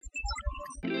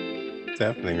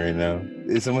happening right now?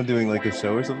 Is someone doing like a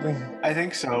show or something? I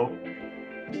think so.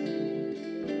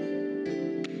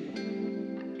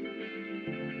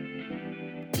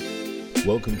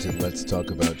 Welcome to Let's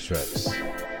Talk About Shreks,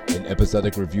 an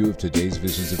episodic review of today's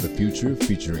visions of the future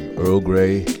featuring Earl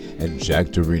Grey and Jack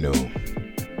Dorino.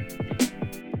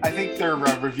 I think they're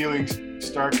reviewing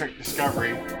Star Trek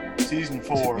Discovery, Season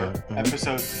 4,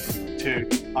 Episode 2,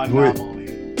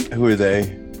 Anomaly. Who are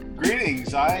they?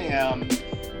 Greetings, I am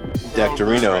Jack Earl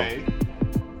Dorino. Grey.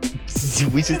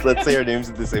 Let's say our names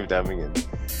at the same time again.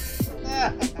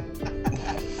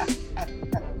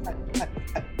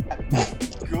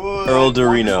 Good. Earl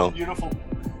Dorino. Beautiful.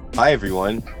 Hi,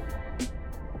 everyone.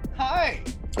 Hi.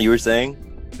 You were saying?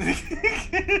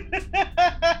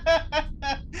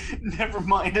 Never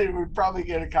mind. It would probably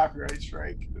get a copyright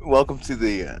strike. Welcome to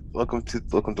the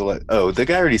the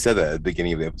guy already said that at the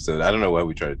beginning of the episode. I don't know why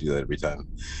we try to do that every time.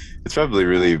 It's probably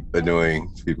really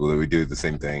annoying to people that we do the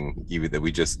same thing, even that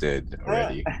we just did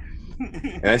already.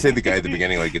 And I say the guy at the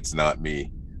beginning like it's not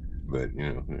me, but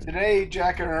you know. Today,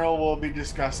 Jack and Earl will be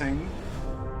discussing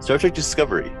Star Trek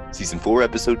Discovery, Season 4,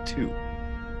 Episode 2.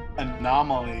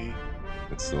 Anomaly.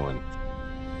 That's the one.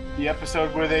 The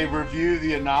episode where they review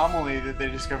the anomaly that they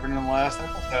discovered in the last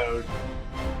episode.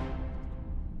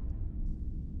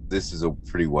 This is a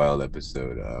pretty wild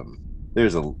episode.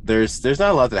 There's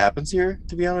not a lot that happens here,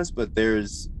 to be honest, but the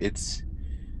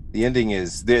ending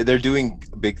is they're doing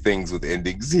big things with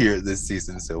endings here this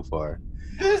season so far.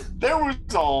 There was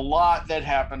a lot that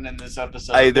happened in this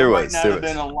episode. There might not was. have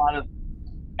been a lot of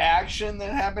action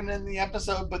that happened in the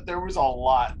episode, but there was a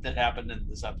lot that happened in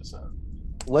this episode.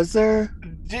 Was there?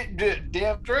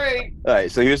 Damn straight. All right,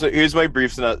 so here's my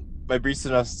brief synopsis. My brief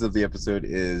synopsis of the episode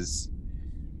is: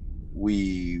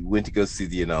 we went to go see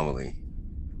the anomaly.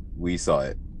 We saw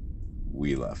it.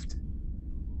 We left.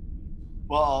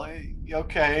 Well,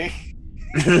 okay.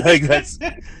 Like that's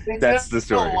the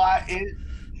story.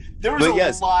 There was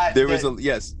a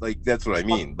lot. Like that's what I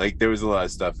mean. Like there was a lot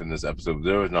of stuff in this episode.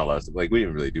 There was not a lot of stuff. Like we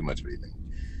didn't really do much of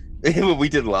anything. We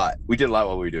did a lot. We did a lot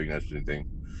while we were doing that thing.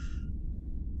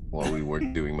 While we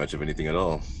weren't doing much of anything at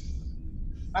all.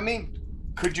 I mean,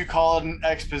 could you call it an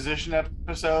exposition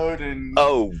episode? And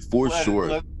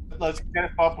sure. Let's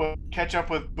catch up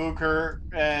with Booker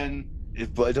and.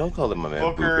 But don't call him my man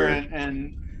Booker.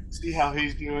 And see how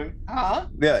he's doing. Huh?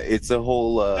 Yeah, it's a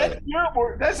whole. That's your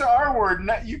word. That's our word.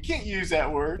 You can't use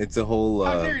that word. It's a whole.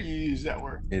 How dare you use that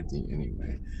word?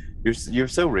 Anyway, you're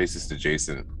so racist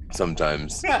adjacent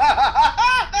sometimes.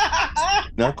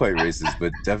 Not quite racist,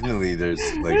 but definitely there's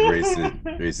like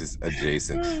racist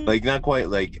adjacent. Like not quite,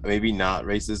 like maybe not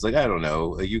racist. Like I don't know.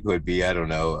 Like you could be. I don't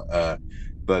know.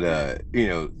 But you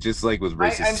know, just like with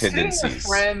racist tendencies,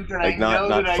 like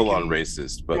not full on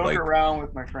racist, but like around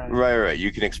with my friends. Right.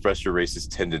 You can express your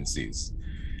racist tendencies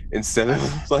instead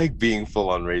of like being full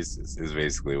on racist. Is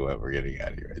basically what we're getting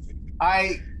at here. I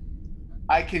think.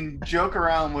 I can joke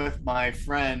around with my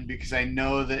friend because I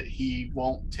know that he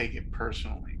won't take it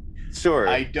personally. Sure.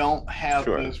 I don't have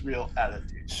those real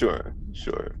attitudes. Sure.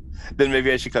 Then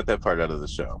maybe I should cut that part out of the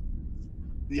show.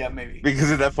 Yeah, maybe. Because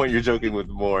at that point you're joking with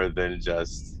more than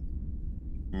just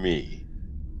me.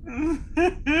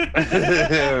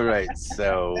 Right,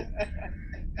 so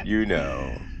you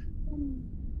know.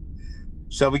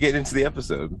 Shall we get into the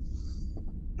episode?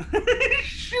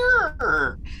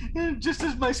 Sure. Just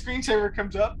as my screensaver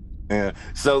comes up. Yeah.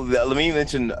 So let me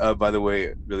mention, by the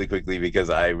way, really quickly, because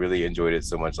I really enjoyed it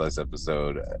so much last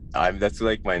episode. That's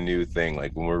like my new thing.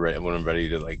 Like when I'm ready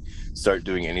to like start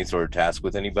doing any sort of task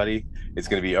with anybody, it's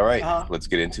gonna be all right. Let's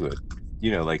get into it.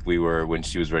 You know, like we were when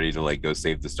she was ready to like go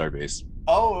save the starbase.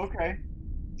 Oh, okay.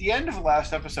 The end of the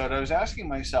last episode, I was asking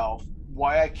myself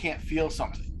why I can't feel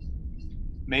something.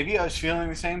 Maybe I was feeling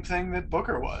the same thing that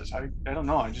Booker was. I don't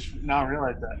know. I just now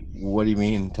realized that. What do you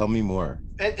mean? Tell me more.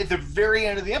 At the very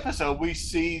end of the episode, we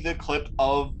see the clip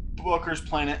of Booker's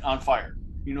planet on fire.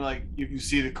 You know, like you can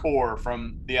see the core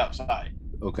from the outside.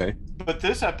 Okay. But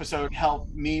this episode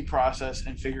helped me process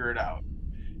and figure it out.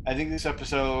 I think this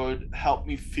episode helped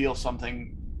me feel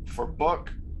something for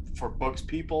Book's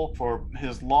people, for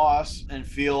his loss, and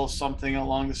feel something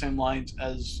along the same lines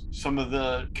as some of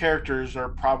the characters are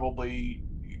probably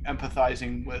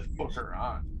empathizing with Booker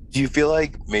on. Do you feel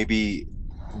like maybe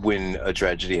when a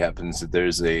tragedy happens that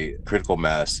there's a critical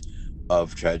mass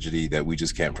of tragedy that we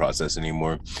just can't process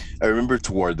anymore? I remember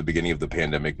toward the beginning of the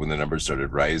pandemic when the numbers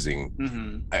started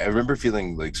rising, I remember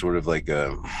feeling like sort of like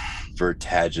a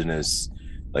vertiginous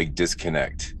like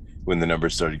disconnect when the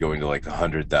numbers started going to like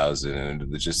 100,000, and it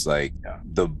was just like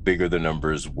the bigger the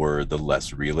numbers were, the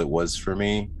less real it was for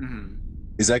me.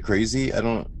 Is that crazy? I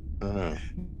don't know.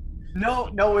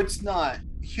 No, it's not.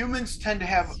 Humans tend to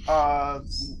have a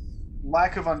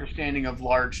lack of understanding of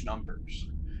large numbers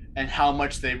and how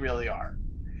much they really are.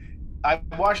 I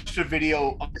watched a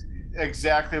video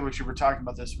exactly what you were talking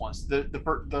about this once.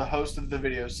 The host of the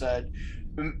video said,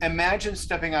 "Imagine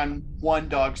stepping on one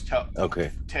dog's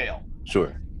Okay, tail.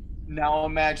 sure. Now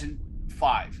imagine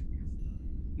five.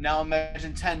 Now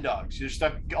imagine 10 dogs. You're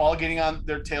stuck all getting on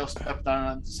their tail stepped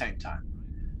on at the same time.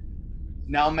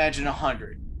 Now imagine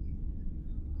 100."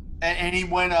 And he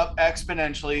went up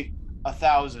exponentially,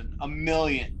 1,000, a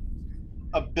million,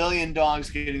 a billion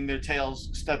dogs getting their tails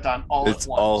stepped on all at It's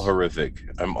all once. horrific.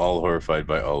 I'm all horrified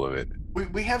by all of it.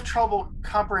 We have trouble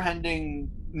comprehending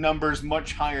numbers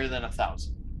much higher than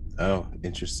 1,000. Oh,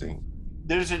 interesting.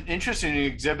 There's an interesting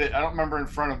exhibit. I don't remember in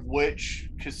front of which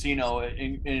casino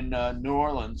in New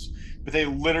Orleans, but they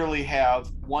literally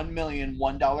have 1 million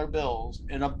 $1 bills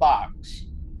in a box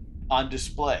on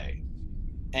display,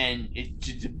 and it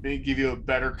to give you a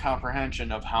better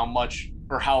comprehension of how much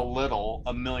or how little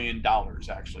 $1 million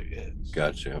actually is,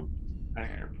 Gotcha.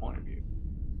 depending on your point of view.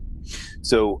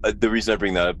 So the reason I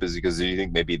bring that up is because do you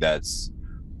think maybe that's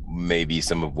maybe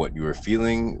some of what you were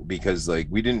feeling? Because like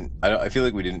we didn't, I feel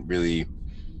like we didn't really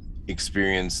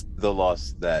experience the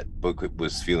loss that book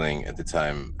was feeling at the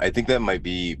time. I think that might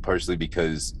be partially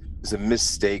because it's a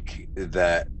mistake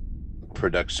that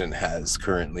production has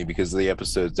currently, because the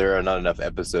episodes, there are not enough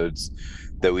episodes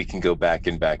that we can go back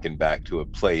and back and back to a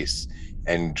place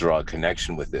and draw a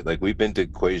connection with it. Like we've been to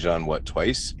Quajon what,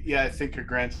 twice? Yeah, I think a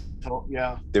grand total.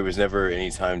 Yeah. There was never any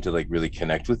time to like really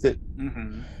connect with it.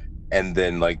 Mm-hmm. And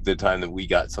then like the time that we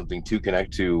got something to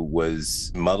connect to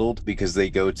was muddled because they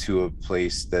go to a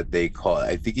place that they call,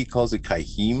 I think he calls it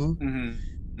Kaihim. Mm-hmm.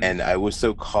 And I was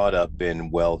so caught up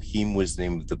in, well, Heem was the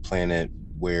name of the planet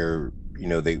where, you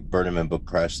know, they Burnham and Book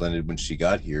crash landed when she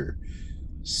got here.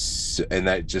 So, and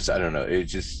that just, I don't know,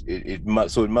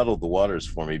 so it muddled the waters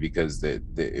for me because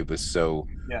it was so,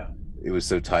 Yeah. it was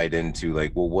so tied into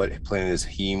like, well, what planet is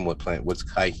Heem? What planet? What's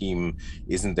Kaihim?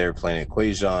 Isn't there planet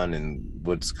Quajon? And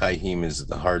what's Kaihim is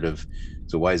the heart of.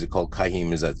 So why is it called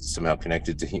Kaihim? Is that somehow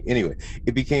connected to him? Anyway,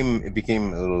 it became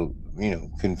a little, you know,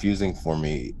 confusing for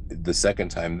me the second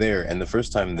time there, and the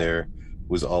first time there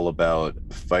was all about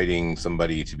fighting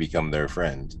somebody to become their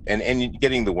friend and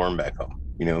getting the worm back home.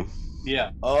 You know.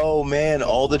 Yeah. Oh man,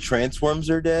 all the transforms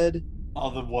are dead. All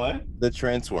the what? The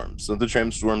transforms. So the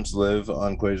transforms live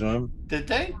on Quajon. Did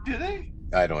they? Do they?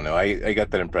 I don't know. I got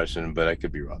that impression, but I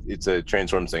could be wrong. It's a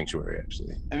transform sanctuary,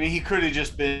 actually. I mean, he could have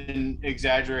just been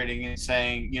exaggerating and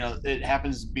saying, you know, it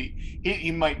happens to be. He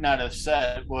might not have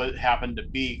said what happened to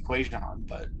be Quajon,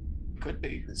 but could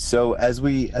be. So as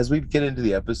we get into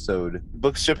the episode,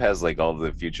 Bookship has like all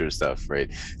the future stuff, right?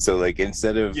 So like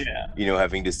instead of you know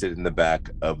having to sit in the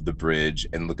back of the bridge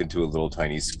and look into a little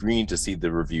tiny screen to see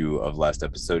the review of last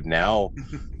episode, now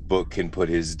Book can put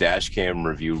his dash cam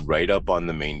review right up on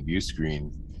the main view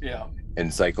screen. Yeah.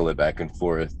 And cycle it back and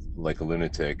forth like a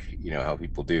lunatic, you know how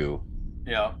people do.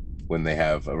 Yeah. When they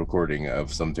have a recording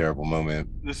of some terrible moment.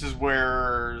 This is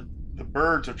where the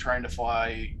birds are trying to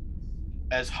fly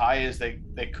as high as they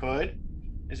could.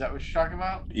 Is that what you're talking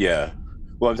about? Yeah.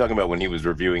 Well, I'm talking about when he was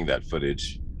reviewing that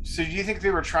footage. So do you think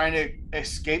they were trying to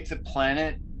escape the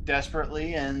planet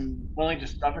desperately and willing to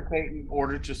suffocate in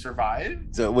order to survive?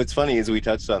 So what's funny is we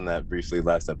touched on that briefly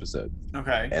last episode.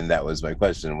 Okay. And that was my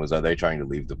question, was are they trying to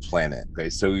leave the planet? Okay,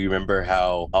 so you remember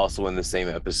how also in the same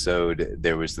episode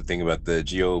there was the thing about the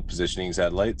geo-positioning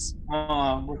satellites?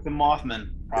 With the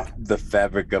Mothman. The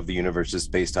fabric of the universe is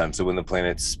space-time. So when the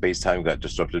planet's space-time got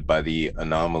disrupted by the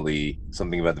anomaly,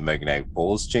 something about the magnetic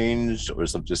poles changed, or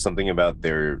just something about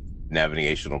their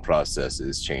navigational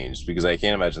processes changed, because I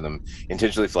can't imagine them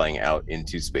intentionally flying out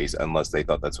into space unless they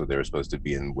thought that's what they were supposed to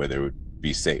be and where they would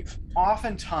be safe.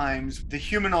 Oftentimes, the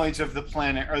humanoids of the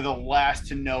planet are the last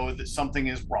to know that something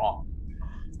is wrong.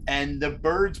 And the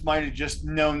birds might have just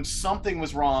known something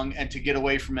was wrong, and to get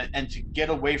away from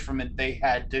it, they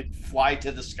had to fly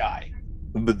to the sky.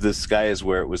 But the sky is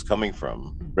where it was coming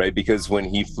from, right? Because when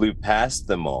he flew past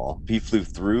them all, he flew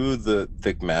through the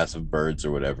thick mass of birds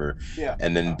or whatever,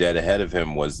 and then dead ahead of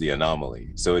him was the anomaly.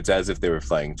 So it's as if they were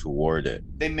flying toward it.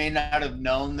 They may not have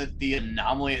known that the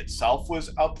anomaly itself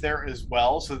was up there as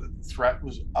well, so that the threat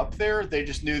was up there. They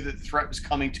just knew that the threat was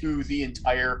coming to the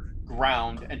entire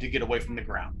ground and to get away from the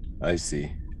ground. I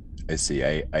see.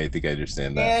 I think I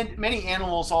understand that. And many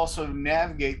animals also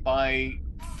navigate by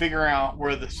figuring out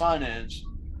where the sun is,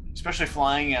 especially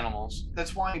flying animals.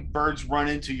 That's why birds run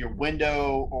into your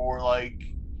window, or like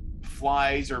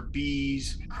flies or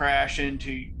bees crash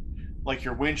into like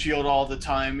your windshield all the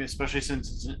time, especially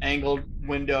since it's an angled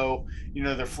window.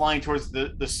 They're flying towards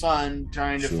the sun,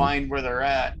 trying to Sure. find where they're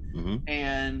at, Hmm.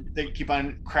 and they keep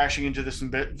on crashing into this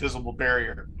invisible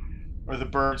barrier, or the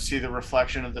birds see the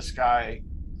reflection of the sky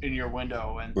in your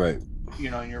window, and Right.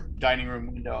 in your dining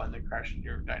room window, and they crash into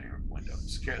your dining room window and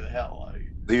scare the hell out of you.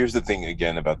 Here's the thing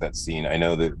again about that scene. I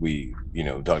know that we,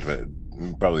 talked about it,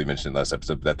 probably mentioned last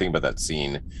episode, but that thing about that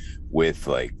scene with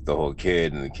like the whole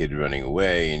kid and the kid running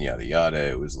away and yada yada,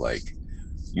 it was like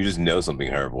you just know something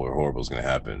horrible is going to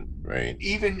happen, right?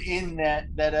 Even in that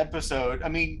episode, I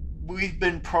mean, we've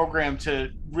been programmed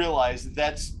to realize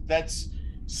that's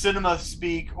cinema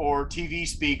speak or TV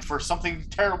speak for something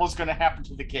terrible is going to happen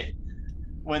to the kid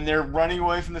when they're running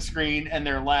away from the screen and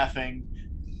they're laughing.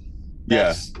 Yeah.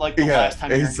 That's like the Yeah. last time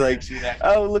you're It's going like, to see that.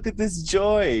 oh, look at this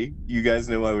joy. You guys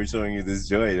know why we're showing you this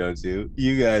joy, don't you?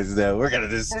 You guys know we're going to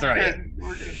destroy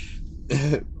We're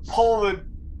gonna it. pull the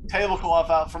tablecloth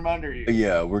out from under you.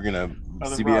 Yeah,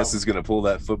 CBS is going to pull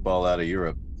that football out of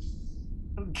Europe.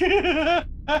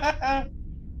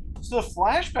 The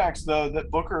flashbacks, though,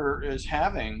 that Booker is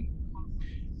having,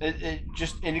 it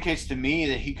just indicates to me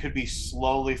that he could be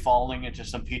slowly falling into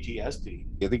some PTSD.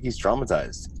 I think he's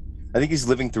traumatized. I think he's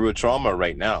living through a trauma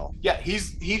right now. Yeah,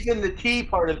 he's in the T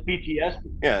part of PTSD.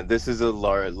 Yeah, this is a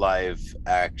live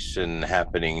action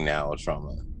happening now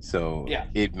trauma. So Yeah.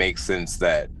 It makes sense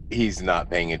that he's not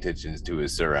paying attention to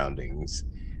his surroundings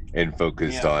and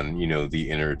focused on, the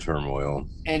inner turmoil.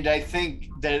 And I think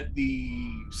that the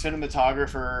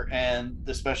cinematographer and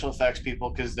the special effects people,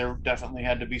 because there definitely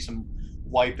had to be some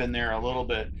wipe in there a little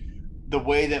bit, the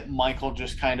way that Michael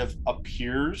just kind of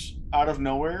appears out of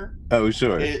nowhere. Oh,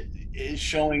 sure. It is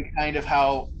showing kind of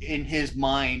how in his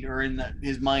mind, or in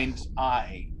his mind's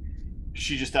eye,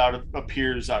 she just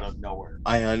appears out of nowhere.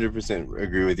 I 100%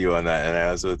 agree with you on that. And I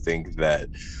also think that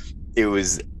it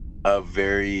was a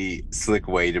very slick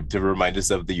way to remind us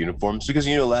of the uniforms, because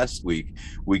last week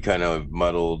we kind of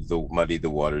muddied the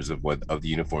waters of the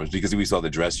uniforms, because we saw the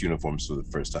dress uniforms for the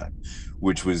first time,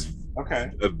 which was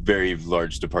a very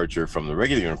large departure from the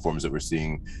regular uniforms that we're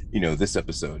seeing this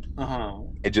episode.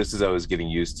 And just as I was getting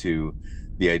used to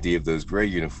the idea of those gray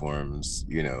uniforms,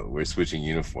 we're switching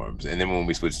uniforms, and then when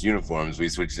we switched uniforms, we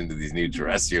switched into these new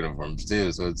dress uniforms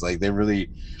too. So it's like they're really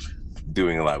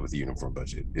doing a lot with the uniform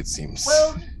budget, it seems.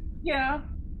 Well, yeah,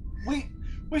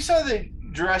 we saw the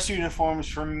dress uniforms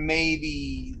for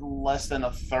maybe less than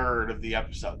a third of the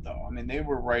episode, though. I mean, they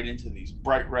were right into these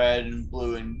bright red and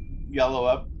blue and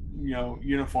yellow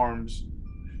uniforms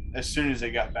as soon as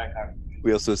they got back out.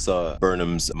 We also saw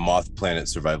Burnham's Moth Planet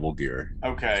survival gear.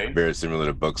 Okay. Very similar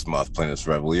to Book's Moth Planet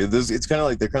survival gear. It's kind of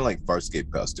like, they're kind of like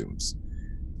Farscape costumes,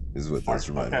 is what those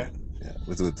remind me. Yeah,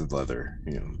 with the leather.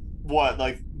 What,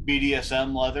 like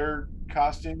BDSM leather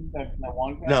costume? That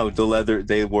one guy? No, the leather.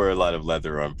 They wore a lot of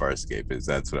leather on Farscape.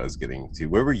 That's what I was getting to.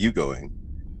 Where were you going?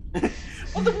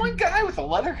 Well, the one guy with a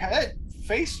leather head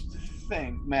face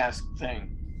mask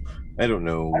thing. I don't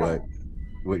know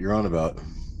what you're on about.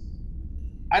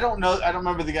 I don't know. I don't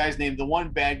remember the guy's name. The one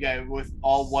bad guy with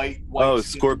all white. Oh,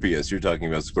 skin. Scorpius. You're talking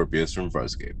about Scorpius from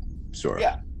Farscape. Sure.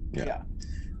 Yeah.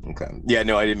 Okay. Yeah.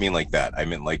 No, I didn't mean like that. I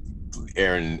meant like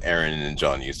Aaron and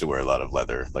John used to wear a lot of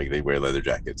leather. Like they wear leather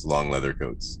jackets, long leather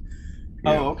coats.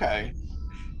 Okay.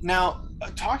 Now,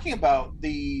 talking about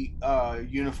the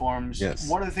uniforms, yes.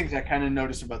 One of the things I kind of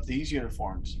noticed about these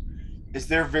uniforms is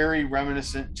they're very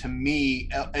reminiscent to me,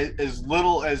 as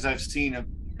little as I've seen of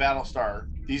Battlestar.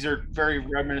 These are very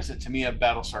reminiscent to me of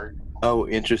Battlestar. Oh,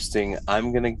 interesting.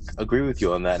 I'm going to agree with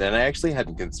you on that. And I actually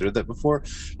hadn't considered that before.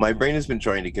 My brain has been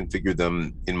trying to configure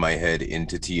them in my head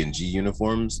into TNG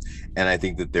uniforms. And I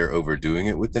think that they're overdoing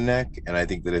it with the neck. And I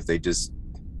think that if they just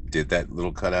did that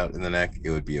little cutout in the neck, it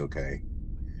would be okay.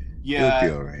 Yeah. It would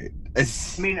be all right.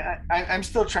 I mean, I'm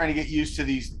still trying to get used to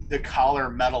the collar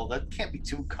metal. That can't be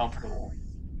too comfortable.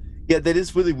 Yeah, that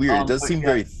is really weird. It does seem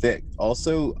very thick.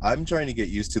 Also, I'm trying to get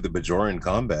used to the Bajoran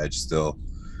comm badge still.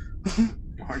 Yeah.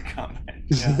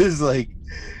 It's like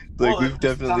we've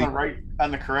definitely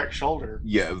on the correct shoulder.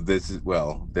 Yeah,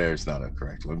 there's not a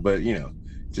correct one, but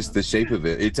just the shape of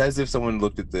it. It's as if someone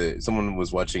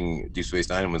was watching Deep Space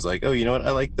Nine and was like, oh, you know what?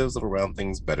 I like those little round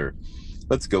things better.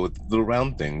 Let's go with little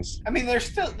round things. I mean, they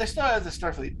still have the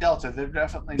Starfleet Delta. They're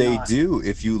definitely they do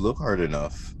if you look hard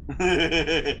enough.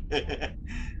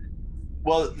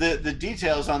 Well, the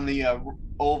details on the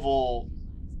oval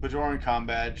Bajoran comm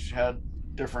badge had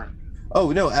different.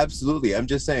 Oh no, absolutely. I'm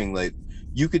just saying, like,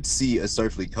 you could see a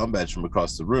Starfleet comm badge from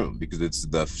across the room because it's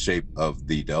the shape of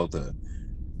the Delta.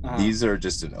 These are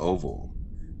just an oval,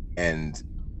 and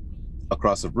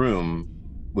across a room,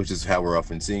 which is how we're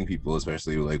often seeing people,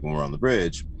 especially like when we're on the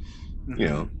bridge, You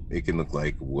know, Mhm. it can look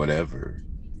like whatever.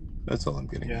 That's all I'm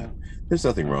getting Yeah. at. There's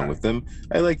nothing wrong Okay. with them.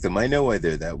 I like them. I know why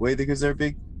they're that way because they're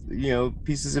big,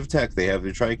 pieces of tech. They have a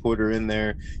tricorder in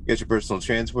there. You got your personal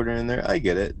transporter in there. I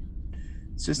get it.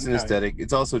 It's just an Okay. aesthetic.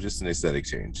 It's also just an aesthetic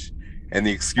change. And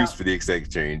the excuse Now, for the aesthetic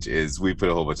change is we put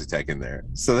a whole bunch of tech in there.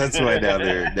 So that's why now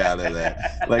they're that.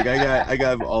 Like I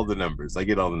got all the numbers. I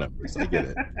get all the numbers. I get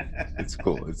it. It's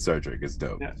cool. It's Star Trek. It's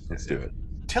dope. Yeah. Let's do it.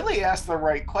 Tilly asked the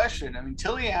right question. I mean,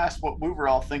 Tilly asked what we were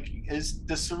all thinking. Does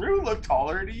Saru look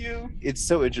taller to you? It's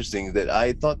so interesting that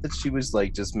I thought that she was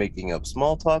like just making up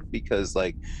small talk because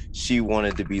like she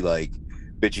wanted to be like,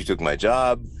 bitch, you took my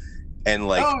job. And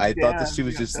like Oh I thought that yeah, she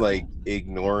was yeah, just like definitely.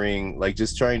 ignoring, like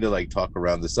just trying to like talk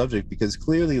around the subject because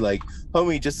clearly, like,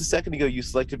 homie, just a second ago you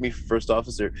selected me for first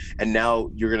officer, and now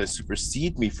you're gonna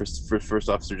supersede me for first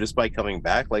officer just by coming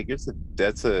back. Like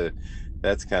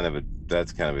that's kind of a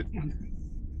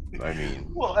I mean,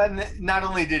 Well, and not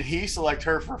only did he select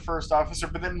her for first officer,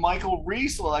 but then Michael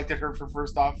re-selected her for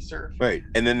first officer. right.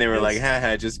 And then they were like, It's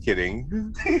haha, just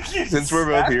kidding. Since we're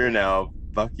both here exactly. now,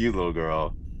 fuck you, little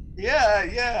girl. Yeah,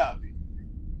 yeah.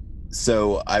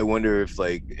 So I wonder if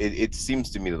like it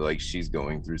seems to me that like she's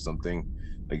going through something.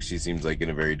 Like she seems like in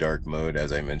a very dark mode,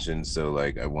 as I mentioned. So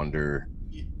like I wonder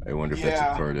if that's a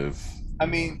Yeah. part of I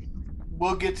mean,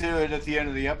 we'll get to it at the end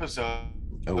of the episode,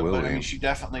 oh, will but I we? mean, she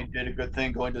definitely did a good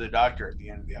thing going to the doctor at the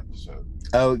end of the episode.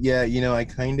 Oh yeah, I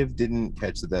kind of didn't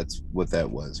catch that that's what that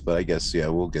was, but I guess yeah,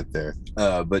 we'll get there.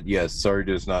 But yes, Sorry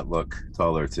does not look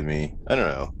taller to me. I don't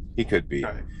know. He could be.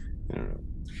 Right. I don't know.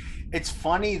 It's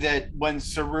funny that when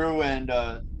Saru and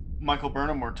Michael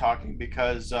Burnham were talking,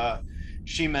 because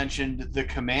she mentioned the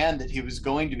command that he was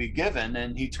going to be given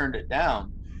and he turned it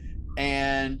down.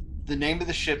 And the name of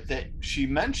the ship that she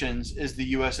mentions is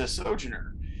the USS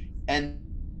Sojourner. And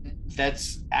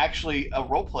that's actually a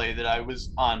role play that I was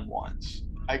on once.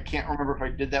 I can't remember if I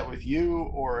did that with you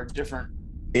or a different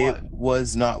It what.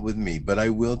 was not with me, but I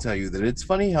will tell you that it's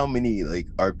funny how many like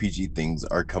RPG things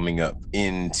are coming up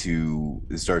into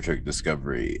Star Trek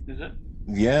Discovery. Is it?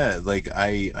 Yeah, like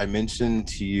I mentioned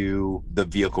to you the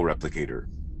vehicle replicator,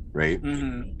 right?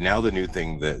 Mm-hmm. Now the new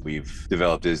thing that we've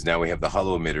developed is now we have the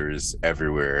holo emitters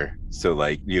everywhere. So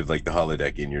like you have like the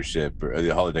holodeck in your ship or the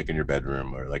holodeck in your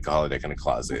bedroom or like a holodeck in a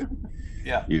closet,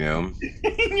 Yeah. you know?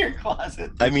 In your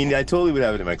closet. I mean, I totally would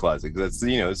have it in my closet because that's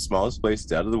the smallest place.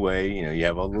 It's out of the way. You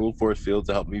have a little force field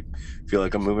to help me feel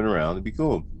like I'm moving around. It'd be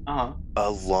cool. Uh-huh. A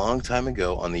long time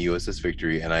ago on the USS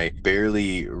Victory, and I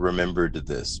barely remembered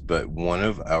this, but one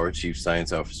of our chief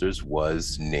science officers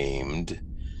was named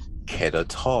Keta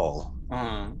Tall,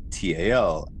 Uh-huh.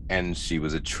 TAL, and she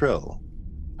was a Trill.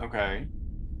 Okay.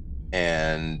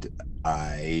 And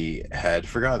I had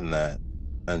forgotten that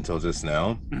until just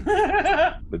now.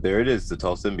 But there it is, the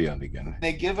tall symbiont again.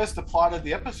 They give us the plot of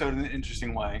the episode in an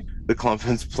interesting way. The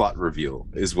Conference plot reveal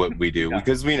is what we do Yeah.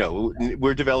 because we know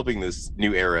we're developing this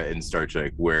new era in Star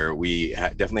Trek where we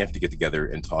definitely have to get together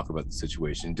and talk about the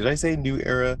situation. Did I say new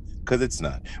era? Because it's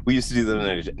not. We used to do that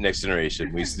on Next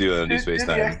Generation. We used to do it on New Did Space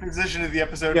the Time. exposition of the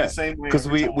episode Yeah, the same way. because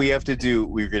every we time. have to do.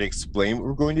 We're going to explain what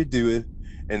we're going to do it,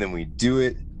 and then we do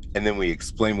it, and then we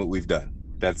explain what we've done.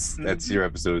 That's your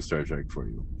episode of Star Trek for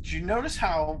you. Did you notice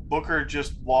how Booker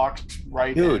just walked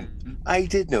right Dude, in? I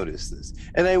did notice this,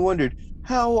 and I wondered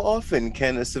how often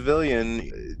can a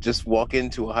civilian just walk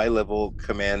into a high-level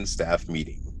command staff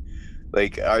meeting?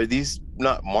 Like, are these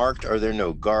not marked? Are there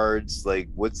no guards? Like,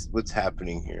 what's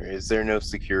happening here? Is there no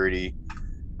security?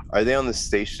 Are they on the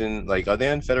station? Like, are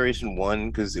they on Federation One?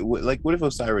 Because like, what if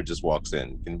Osira just walks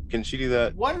in? Can she do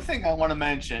that? One thing I want to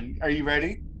mention. Are you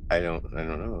ready? I don't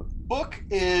know. Book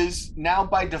is now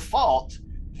by default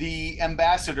the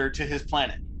ambassador to his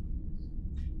planet.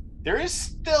 There is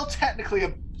still technically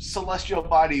a celestial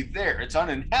body there. It's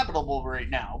uninhabitable right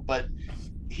now, but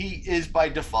he is by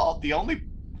default the only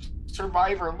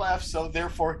survivor left, so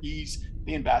therefore he's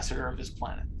the ambassador of his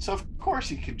planet. So of course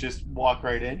he could just walk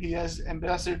right in. He has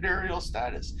ambassadorial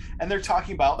status, and they're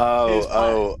talking about his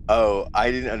planet. Oh! I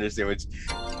didn't understand which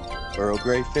Earl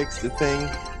Grey fixed the thing.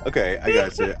 Okay, I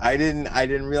got you. I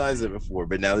didn't realize it before,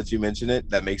 but now that you mention it,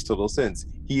 that makes total sense.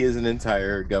 He is an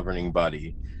entire governing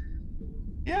body.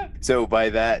 Yeah. So by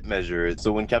that measure,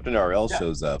 so when Captain RL Yeah.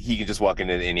 shows up, he can just walk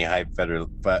into any high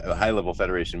level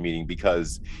Federation meeting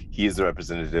because he is the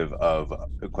representative of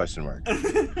a question mark.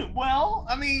 Well,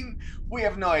 I mean, we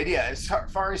have no idea. As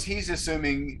far as he's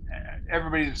assuming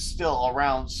everybody's still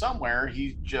around somewhere,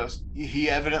 he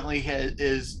evidently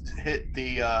is hit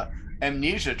the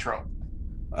amnesia trope.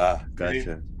 Ah, He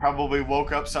gotcha. probably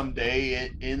woke up someday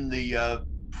in the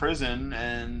prison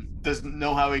and doesn't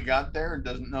know how he got there and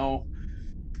doesn't know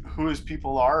who his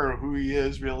people are or who he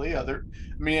is really. I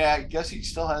mean, I guess he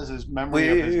still has his memory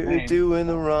of his We're name. doing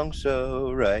the wrong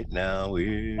show right now.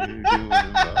 We're doing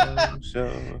the wrong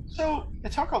show. So they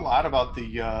talk a lot about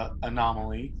the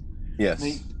anomaly. They Yes.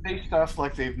 say stuff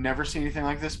like they've never seen anything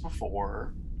like this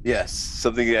before. Yes,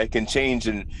 something that can change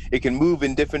and it can move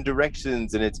in different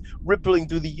directions and it's rippling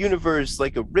through the universe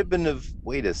like a ribbon of.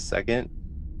 Wait a second.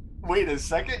 Wait a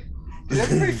second. Did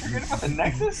everybody forget about the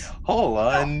Nexus? Hold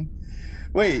on.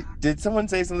 Wait, did someone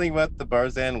say something about the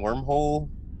Barzan wormhole?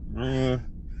 Mm,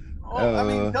 Well, I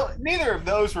mean, uh, neither of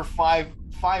those were five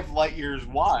light years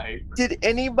wide. did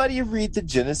anybody read the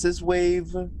Genesis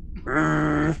wave?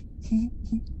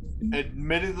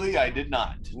 Admittedly, I did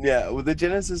not. Yeah, well, the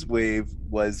Genesis wave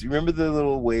was. You remember the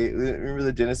little wave? Remember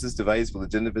the Genesis device? Well, the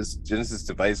Genesis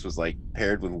device was like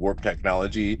paired with warp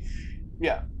technology,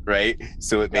 Yeah. right?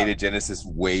 So it made Yeah. a Genesis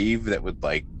wave that would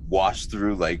like wash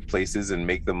through like places and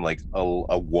make them like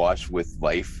a wash with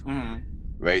life, Mm-hmm.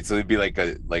 right? So it'd be like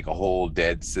a whole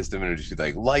dead system, and it'd just be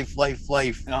like life, life,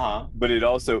 life. Uh-huh. But it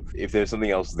also, if there's something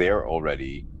else there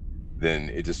already, then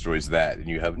it destroys that, and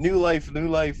you have new life, new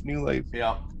life, new life.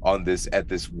 Yeah. On this at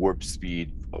this warp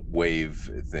speed wave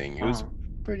thing. It was Uh-huh.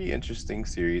 pretty interesting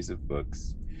series of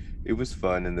books. It was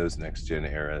fun in those next gen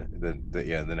era. The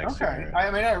next gen Okay. era. I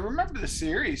mean, I remember the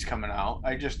series coming out.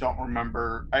 I just don't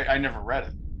remember. I never read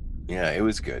it. Yeah, it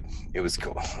was good. It was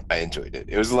cool. I enjoyed it.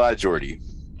 It was a lot of Geordie.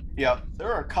 Yeah.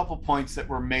 There are a couple points that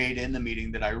were made in the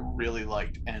meeting that I really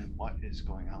liked. And what is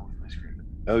going on with my screen?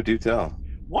 Oh, do tell.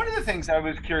 One of the things I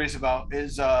was curious about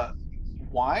is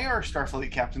why are Starfleet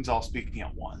captains all speaking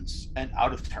at once and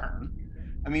out of turn?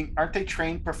 I mean, aren't they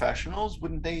trained professionals?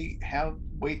 Wouldn't they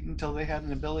wait until they had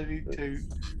an ability to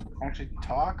actually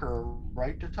talk or a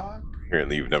right to talk?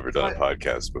 Apparently, you've never done a But-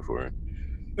 podcast before.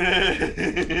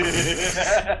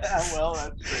 Well,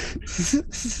 that's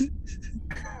true.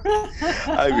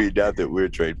 I mean, not that we're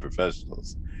trained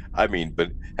professionals. I mean, but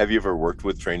have you ever worked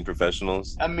with trained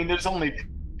professionals? I mean, there's only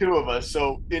two of us,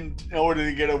 so in order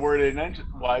to get a word in,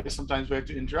 why sometimes we have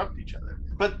to interrupt each other.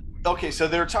 But okay, so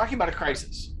they're talking about a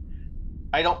crisis.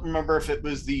 I don't remember if it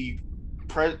was the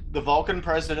Vulcan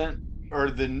president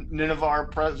or the Nineveh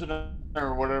president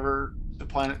or whatever the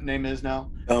planet name is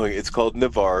now. Oh, it's called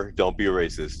Navarre. Don't be a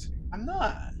racist. I'm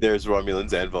not. There's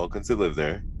Romulans and Vulcans that live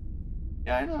there.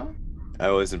 Yeah, I know.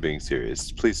 I wasn't being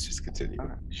serious. Please just continue.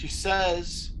 She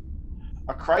says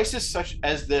a crisis such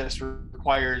as this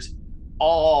requires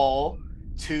all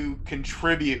to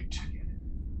contribute.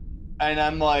 And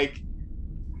I'm like,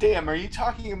 damn, are you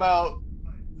talking about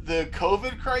the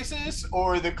COVID crisis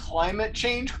or the climate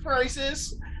change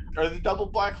crisis or the double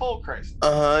black hole crisis?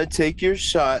 Take your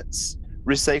shots,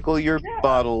 recycle your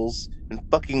bottles, and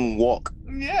fucking walk.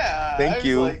 Yeah. Thank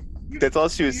you. Like, That's all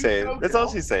she was saying. go, That's all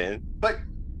girl. she's saying. But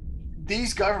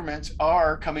these governments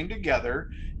are coming together.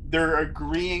 They're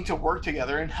agreeing to work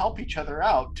together and help each other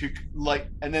out to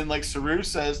and then like Saru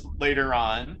says later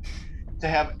on, to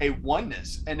have a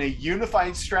oneness and a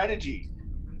unified strategy.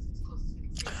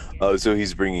 Oh, so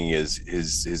he's bringing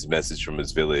his message from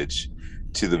his village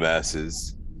to the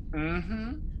masses.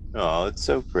 Mm-hmm. Oh, it's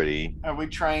so pretty. Are we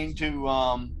trying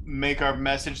to make our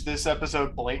message this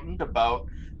episode blatant about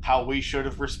how we should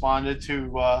have responded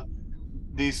to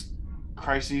these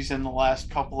crises in the last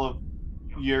couple of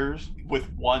years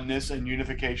with oneness and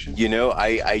unification? You know,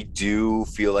 I do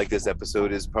feel like this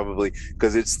episode is probably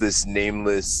because it's this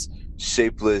nameless,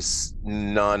 shapeless,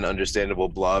 non-understandable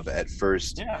blob at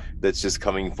first. Yeah. That's just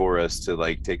coming for us to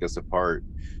like take us apart.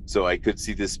 So I could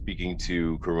see this speaking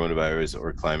to coronavirus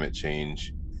or climate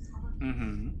change.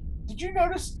 Mm-hmm. Did you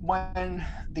notice when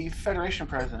the Federation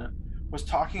president was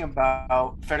talking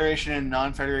about Federation and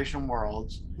non-Federation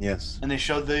worlds, Yes. and they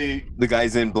showed the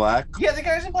guys in black? Yeah, the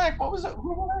guys in black. What was it?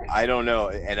 Who were they? I don't know.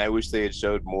 And I wish they had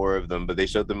showed more of them, but they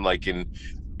showed them like in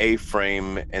a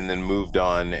frame and then moved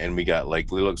on, and we got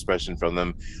like little expression from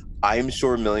them. I'm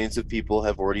sure millions of people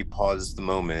have already paused the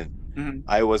moment. Mm-hmm.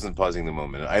 I wasn't pausing the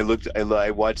moment. I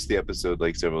watched the episode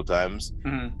like several times,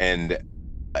 Mm-hmm. and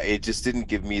it just didn't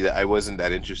give me that. I wasn't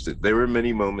that interested. There were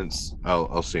many moments,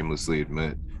 I'll shamelessly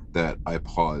admit, that I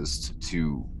paused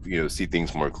to see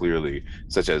things more clearly,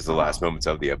 such as the last moments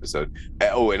of the episode.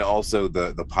 Oh, and also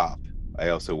the pop. I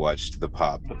also watched the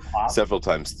pop several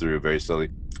times through very slowly.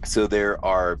 So there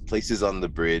are places on the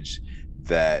bridge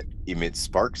that emit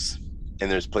sparks,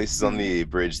 and there's places on the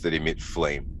bridge that emit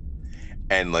flame.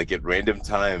 And like at random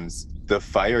times, the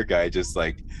fire guy just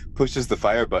like pushes the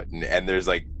fire button, and there's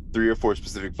like 3 or 4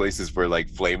 specific places where like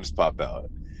flames pop out.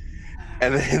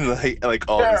 And then like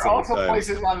all there this are also time.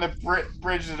 places on the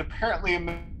bridge that apparently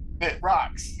emit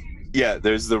rocks. Yeah,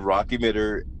 there's the rock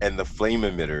emitter and the flame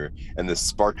emitter and the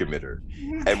spark emitter.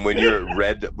 And when you're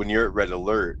at red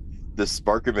alert, the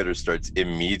spark emitter starts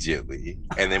immediately.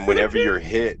 And then whenever you're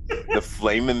hit, the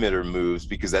flame emitter moves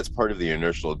because that's part of the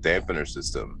inertial dampener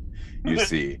system. You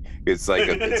see, it's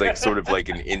like sort of like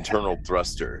an internal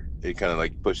thruster. It kind of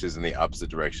like pushes in the opposite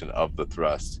direction of the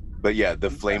thrust. But yeah, the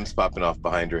flames popping off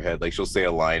behind her head. Like she'll say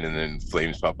a line and then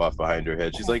flames pop off behind her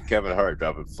head. She's like Kevin Hart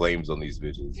dropping flames on these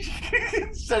bitches.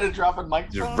 Instead of dropping Just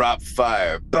microphones. drop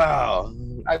fire. Bow.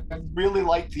 I really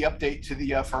liked the update to the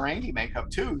Ferengi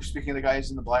makeup too. Speaking of the guys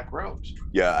in the black robes.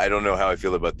 Yeah, I don't know how I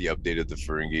feel about the update of the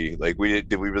Ferengi. Like,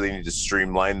 did we really need to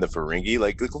streamline the Ferengi?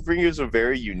 Like, the Ferengis are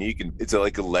very unique, and it's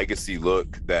like a legacy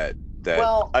look that.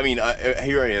 Well, I mean,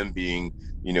 here I am being,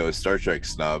 a Star Trek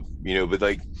snob, but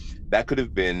like that could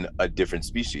have been a different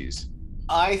species.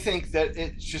 I think that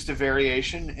it's just a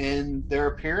variation in their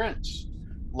appearance.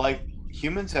 Like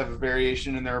humans have a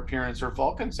variation in their appearance, or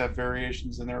Vulcans have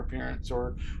variations in their appearance,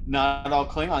 or not all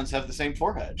Klingons have the same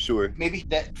forehead. Sure. Maybe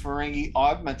that Ferengi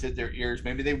augmented their ears.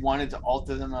 Maybe they wanted to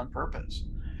alter them on purpose.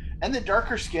 And the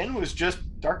darker skin was just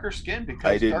darker skin because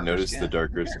I didn't notice the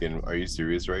darker skin. Are you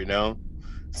serious right now?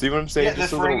 See what I'm saying? Yeah,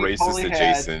 just a little racist totally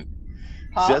adjacent.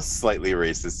 Just slightly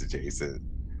racist adjacent.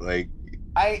 Like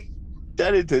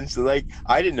that intention. Like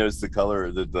I didn't notice the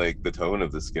color, the tone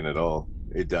of the skin at all.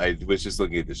 I was just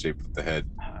looking at the shape of the head.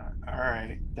 All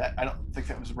right, that I don't think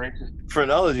that was racist.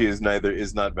 Phrenology is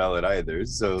not valid either.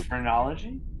 So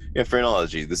phrenology. Yeah,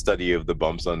 phrenology, the study of the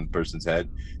bumps on a person's head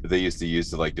that they used to use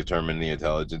to like determine the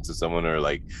intelligence of someone or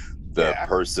like the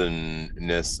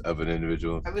personness of an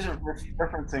individual. I wasn't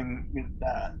referencing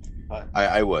that, but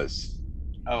I was.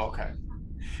 Oh, okay.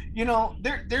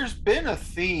 There's been a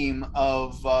theme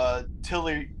of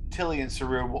Tilly and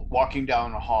Saru walking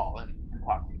down a hall and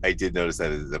talking. I did notice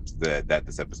that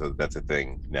this episode that's a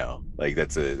thing now. Like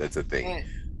that's a thing.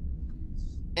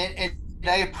 And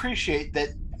I appreciate that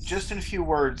just in a few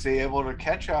words they're able to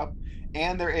catch up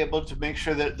and they're able to make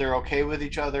sure that they're okay with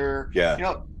each other.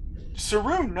 Yeah.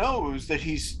 Saru knows that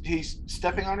he's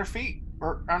stepping on her feet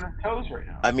or on her toes right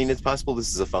now. I mean, it's possible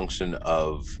this is a function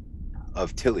of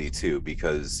Tilly too,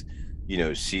 because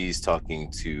she's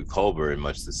talking to Culber in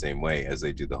much the same way as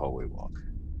they do the hallway walk.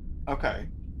 Okay.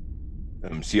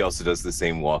 She also does the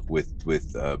same walk with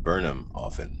Burnham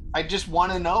often. I just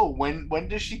want to know when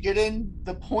does she get in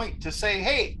the point to say,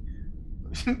 "Hey,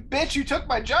 bitch, you took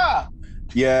my job."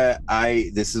 Yeah,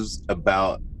 this is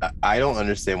about. I don't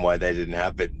understand why that didn't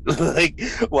happen. Like,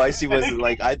 why she wasn't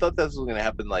like. I thought that was going to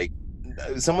happen. Like,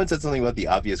 someone said something about the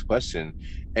obvious question,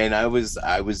 and I was.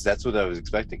 That's what I was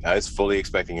expecting. I was fully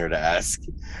expecting her to ask,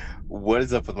 "What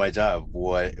is up with my job?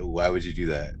 Why would you do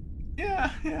that?"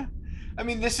 Yeah. I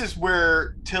mean, this is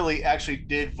where Tilly actually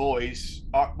did voice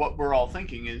what we're all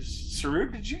thinking is,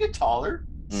 Saru, did you get taller?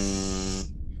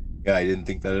 Yeah, I didn't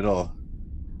think that at all.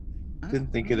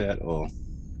 Didn't think it at all.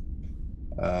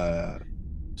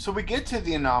 So we get to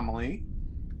the anomaly.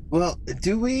 Well,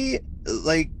 do we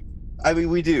like? I mean,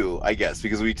 we do, I guess,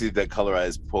 because we did that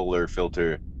colorized polar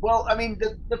filter. Well, I mean,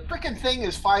 the freaking thing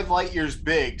is 5 light years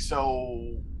big,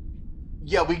 so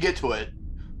yeah, we get to it.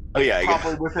 Oh yeah,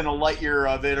 probably within a light year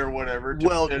of it or whatever.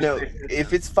 Well, no,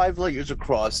 if it's 5 light years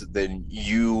across, then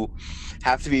you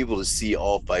have to be able to see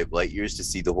all 5 light years to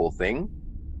see the whole thing,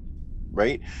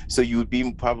 right? So you would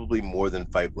be probably more than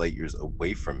 5 light years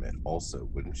away from it, also,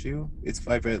 wouldn't you? It's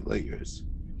 5 light years.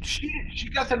 She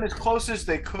got them as close as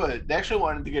they could. They actually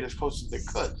wanted to get as close as they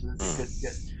could so that they could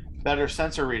get better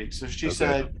sensor readings. So she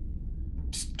said,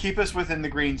 "Keep us within the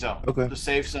green zone, the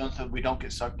safe zone, so we don't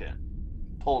get sucked in,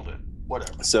 pulled in."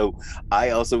 Whatever. So I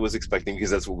also was expecting,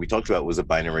 because that's what we talked about, was a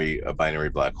binary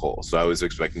black hole. So I was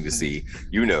expecting to see,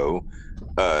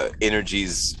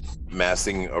 energies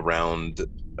massing around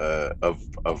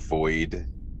a void,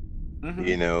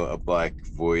 a black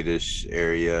voidish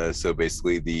area. So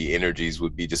basically the energies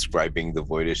would be describing the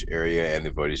voidish area, and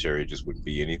the voidish area just wouldn't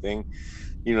be anything.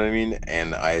 You know what I mean?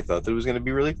 And I thought that it was going to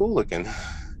be really cool looking.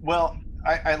 Well,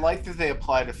 I like that they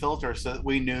applied a filter so that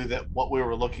we knew that what we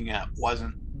were looking at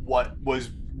wasn't what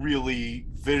was really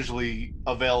visually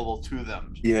available to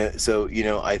them. Yeah, so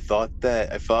I thought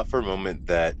for a moment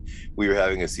that we were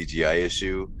having a CGI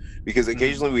issue, because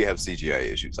occasionally we have CGI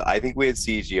issues. I think we had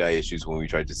CGI issues when we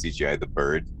tried to CGI the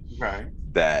bird. Right.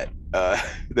 That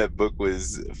that book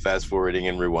was fast forwarding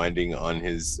and rewinding on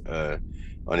his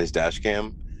dash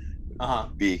cam,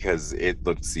 because it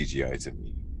looked CGI to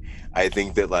me. I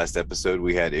think that last episode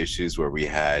we had issues where we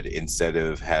had, instead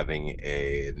of having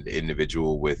an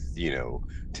individual with,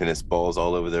 tennis balls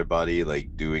all over their body,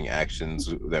 like doing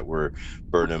actions that were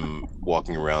Burnham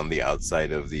walking around the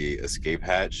outside of the escape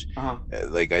hatch. Uh-huh.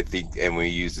 Like, I think, and we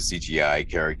used a CGI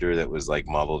character that was like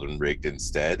modeled and rigged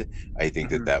instead. I think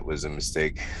that Mhm. that was a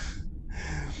mistake.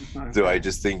 So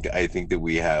Okay. I think that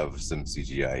we have some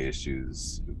CGI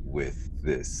issues with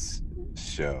this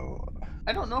show.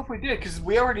 I don't know if we did because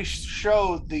we already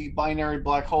showed the binary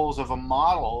black holes of a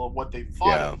model of what they thought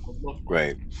it Yeah, would look like.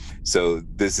 right. So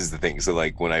this is the thing. So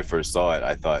like when I first saw it,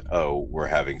 I thought, oh, we're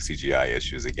having CGI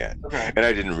issues again. Okay. And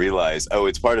I didn't realize, oh,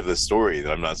 it's part of the story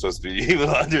that I'm not supposed to be able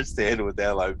to understand what the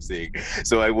hell I'm seeing.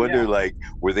 So I wonder, Yeah. like,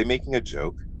 were they making a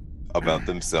joke about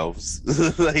themselves?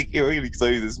 Like, here, we're gonna show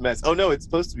you this mess. Oh no, it's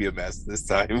supposed to be a mess this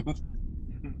time.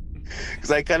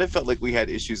 Because I kind of felt like we had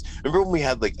issues. Remember when we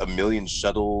had like a million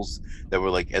shuttles that were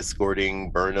like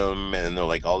escorting Burnham, and they're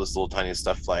like all this little tiny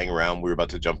stuff flying around? We were about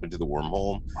to jump into the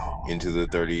wormhole into the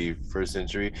 31st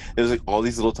century. There's like all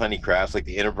these little tiny crafts. Like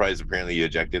the Enterprise apparently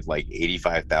ejected like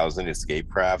 85,000 escape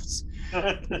crafts.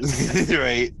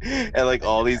 Right, and like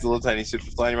all these little tiny ships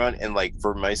were flying around, and like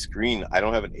for my screen, I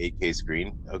don't have an 8K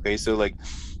screen. Okay, so like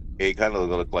it kind of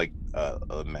looked like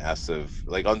a massive,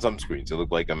 like on some screens it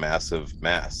looked like a massive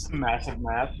mass, Massive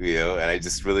mass. and I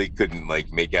just really couldn't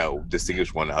like make out,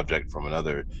 distinguish one object from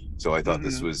another. So I thought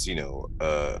this was, an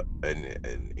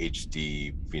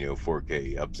HD,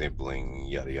 4K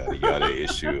upsampling, yada yada yada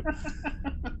issue.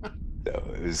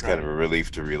 So it was kind of a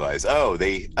relief to realize,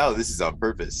 this is on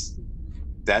purpose.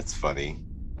 That's funny.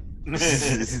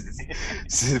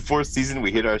 Fourth season,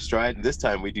 we hit our stride, and this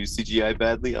time we do CGI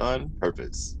badly on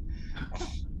purpose.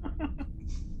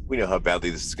 We know how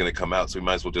badly this is going to come out, so we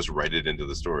might as well just write it into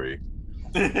the story.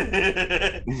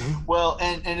 Well,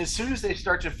 and as soon as they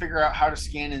start to figure out how to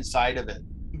scan inside of it,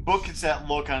 Book gets that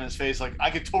look on his face like, I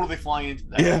could totally fly into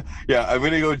that. Yeah, I'm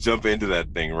going to go jump into that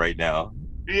thing right now.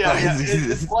 Yeah.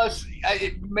 Plus,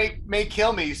 it may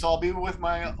kill me, so I'll be with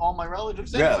all my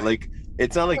relatives anyway. Yeah, like,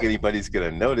 it's not like anybody's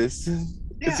going to notice.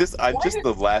 It's just, I'm just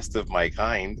the last of my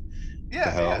kind.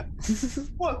 Yeah.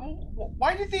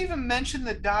 Why did they even mention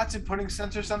the dots and putting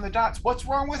sensors on the dots? What's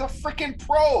wrong with a freaking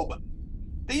probe?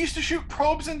 They used to shoot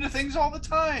probes into things all the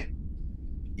time.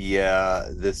 Yeah,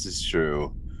 this is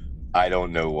true. I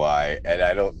don't know why. And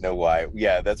I don't know why.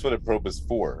 Yeah, that's what a probe is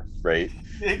for, right?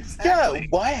 Exactly. Yeah,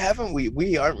 why haven't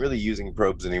we aren't really using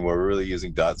probes anymore. We're really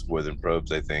using dots more than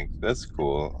probes, I think. That's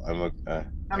cool.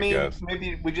 I mean, guess.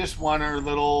 maybe we just want our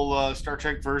little Star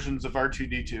Trek versions of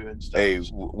R2D2 and stuff. Hey,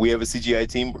 we have a CGI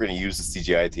team. We're going to use the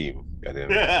CGI team. Goddamn.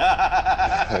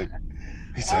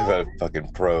 He's talking about a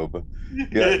fucking probe.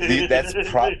 Yeah, that's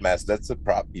prop mess. That's the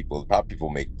prop people. The prop people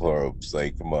make probes.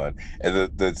 Like, come on. And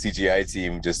the CGI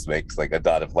team just makes like a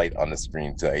dot of light on the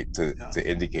screen to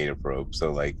indicate a probe.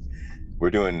 So like, we're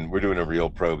doing a real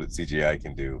probe that CGI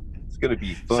can do. It's gonna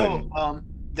be fun. So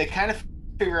they kind of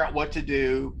figure out what to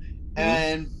do,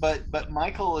 and but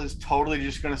Michael is totally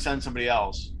just going to send somebody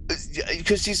else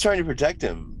because she's trying to protect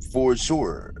him for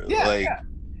sure. Yeah.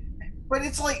 But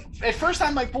it's like, at first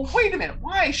I'm like, well, wait a minute,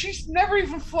 why? She's never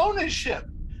even flown his ship.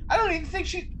 I don't even think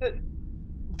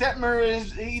Detmer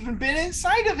has even been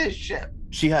inside of his ship.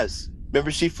 She has.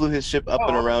 Remember, she flew his ship up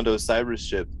and around Osiris'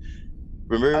 ship.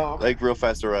 Remember, like real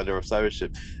fast around Osiris'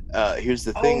 ship. Here's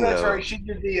the thing, that's though. right. She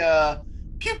did the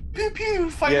pew pew pew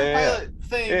fighter pilot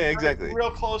thing. Yeah, exactly.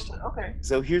 Real close to. Okay.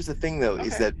 So here's the thing, though,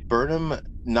 is that Burnham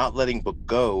not letting Book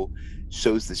go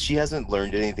shows that she hasn't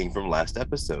learned anything from last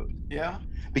episode. Yeah.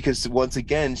 Because once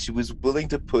again, she was willing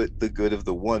to put the good of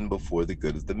the one before the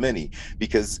good of the many.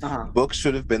 Because Book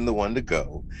should have been the one to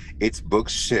go. It's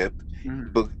Book's ship.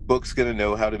 Book's gonna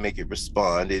know how to make it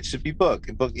respond. It should be Book.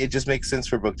 It just makes sense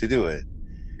for Book to do it.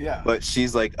 Yeah. But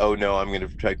she's like, oh no, I'm gonna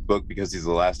protect Book because he's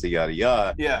the last of yada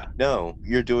yada. Yeah. No,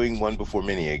 you're doing one before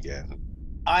many again.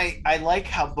 I like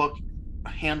how Book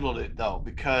handled it though,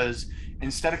 because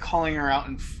instead of calling her out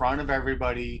in front of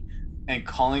everybody and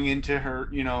calling into her,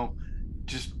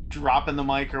 just dropping the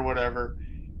mic or whatever,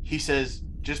 he says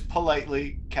just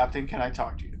politely, Captain, can I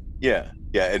talk to you? Yeah,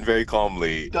 and very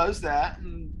calmly does that,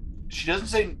 and she doesn't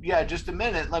say, yeah, just a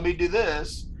minute, let me do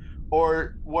this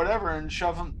or whatever, and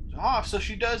shove him off. So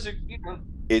she does it.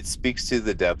 It speaks to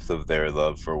the depth of their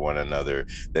love for one another,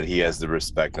 that he has the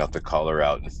respect not to call her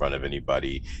out in front of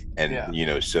anybody and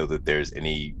show that there's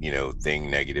any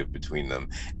thing negative between them.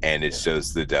 And it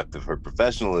shows the depth of her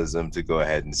professionalism to go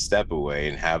ahead and step away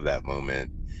and have that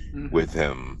moment with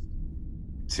him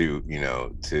to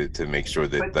make sure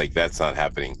that like that's not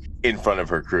happening in front of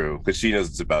her crew, because she knows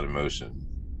it's about emotion.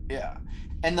 Yeah.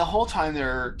 And the whole time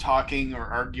they're talking or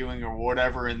arguing or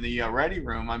whatever in the ready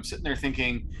room, I'm sitting there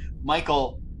thinking,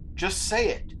 Michael, just say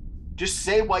it. Just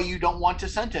say why you don't want to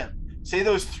send him. Say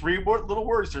those little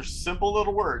words. They're simple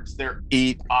little words. They're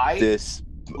Eat I this.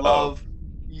 Oh. love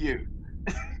you.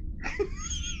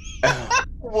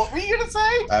 What were you gonna say?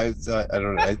 I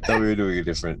don't know. I thought we were doing a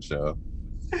different show.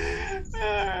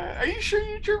 Are you sure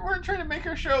you weren't trying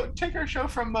to take our show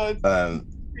from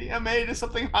BMA to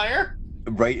something higher?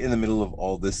 Right in the middle of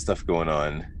all this stuff going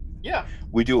on, Yeah.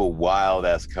 we do a wild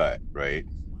ass cut, right?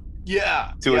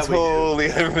 Yeah. To yeah, a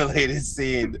totally unrelated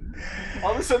scene.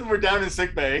 All of a sudden, we're down in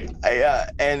sick bay.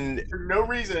 And For no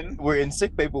reason. we're in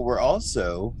sick bay, but we're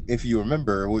also, if you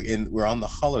remember, we're on the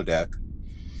holodeck,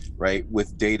 right,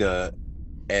 with Data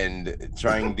and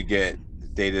trying to get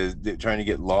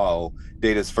Lal,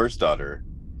 Data's first daughter,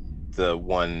 the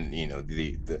one,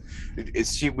 the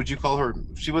is she? Would you call her?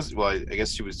 She was, well, I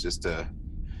guess she was just a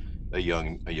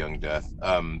young death.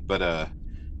 But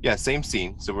yeah, same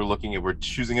scene. So we're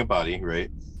choosing a body, right?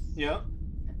 Yeah.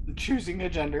 Choosing a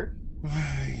gender.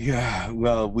 Yeah.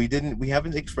 Well, we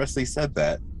haven't expressly said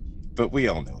that, but we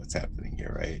all know what's happening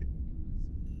here, right?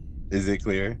 Is it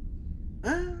clear?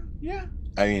 Yeah.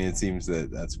 I mean, it seems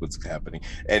that that's what's happening,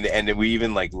 and we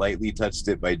even like lightly touched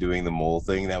it by doing the mole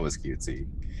thing. That was cutesy.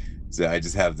 So I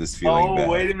just have this feeling that.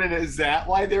 Wait a minute! Is that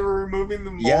why they were removing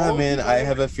the mole? Yeah, man. I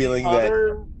have a feeling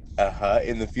that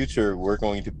in the future we're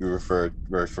going to be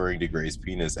referring to Gray's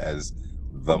penis as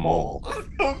the mole.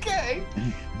 Okay,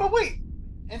 but wait,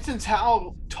 and since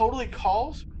Hal totally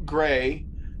calls Gray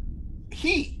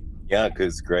he. Yeah,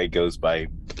 because Gray goes by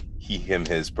he, him,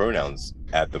 his pronouns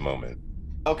at the moment.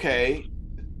 Okay,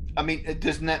 I mean,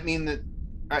 doesn't that mean that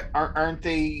aren't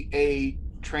they a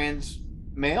trans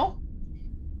male?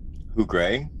 Who,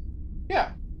 Gray?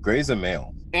 Yeah, Gray's a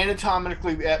male.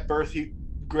 Anatomically, at birth,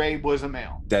 Gray was a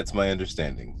male. That's my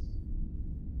understanding.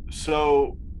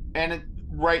 So,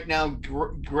 right now,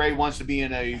 Gray wants to be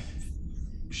in a.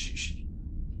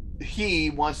 He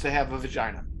wants to have a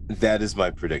vagina. That is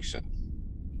my prediction.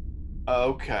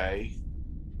 Okay.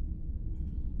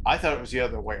 I thought it was the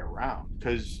other way around,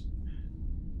 because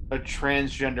a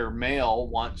transgender male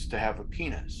wants to have a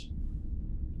penis.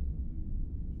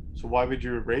 So why would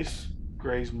you erase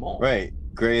Gray's mole? Right.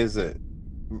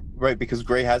 Right, because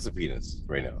Gray has a penis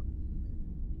right now.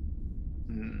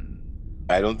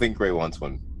 I don't think Gray wants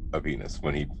a penis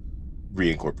when he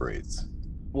reincorporates.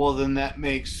 Well, then that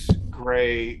makes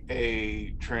Gray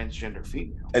a transgender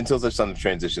female. Until such time the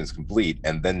transition is complete,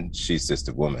 and then she's just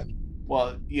a woman.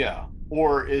 Well, yeah.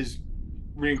 Or is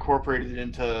reincorporated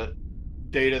into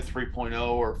Data 3.0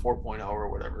 or 4.0 or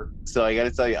whatever. So I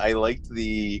gotta tell you, I liked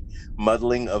the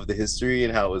muddling of the history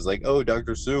and how it was like, oh,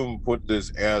 Dr. Zoom put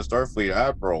this Starfleet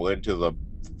Admiral into the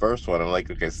first one. I'm like,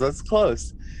 okay, so that's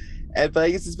close. But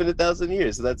I guess it's been 1,000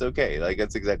 years, so that's okay. Like,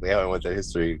 that's exactly how I want that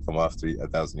history to come off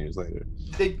 1,000 years later.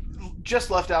 They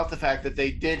just left out the fact that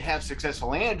they did have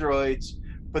successful androids,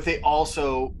 but they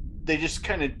just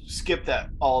kind of skipped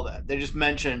all that. They just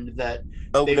mentioned that.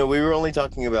 Oh, no, we were only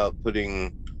talking about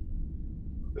putting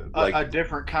a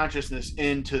different consciousness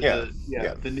into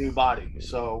the new body.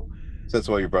 So that's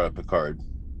why you brought up Picard.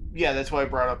 Yeah, that's why I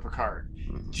brought up Picard.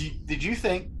 Did you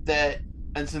think that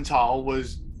Ensign Hall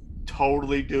was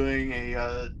totally doing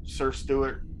a Sir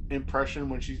Stewart impression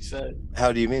when she said?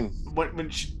 How do you mean?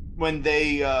 When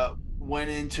they went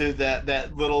into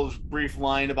that little brief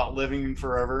line about living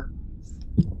forever,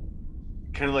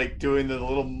 kind of like doing the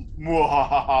little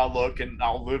muhahaha look and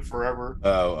I'll live forever.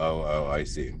 Oh, I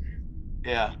see.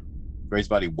 Yeah. Gray's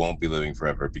body won't be living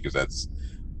forever because that's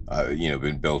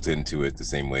been built into it the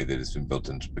same way that it's been built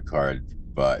into Picard.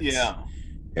 But yeah,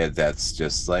 that's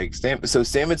just like Stamets. So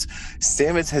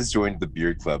Stamets has joined the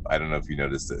beard club. I don't know if you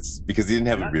noticed this, because he didn't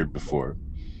have a beard before,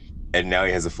 and now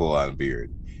he has a full-on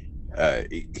beard.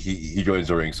 He joins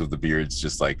the ranks with the beards,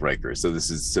 just like Riker. So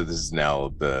this is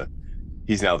now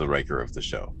he's now the Riker of the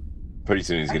show. Pretty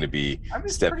soon he's going to be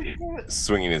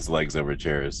swinging his legs over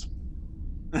chairs.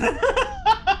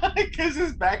 Because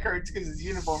his back hurts because his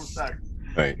uniform sucks.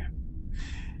 Right.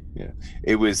 Yeah.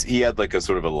 He had like a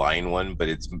sort of a line one, but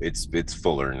it's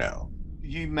fuller now.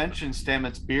 You mentioned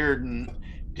Stamets' beard, and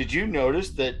did you notice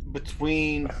that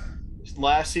between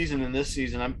last season and this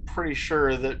season, I'm pretty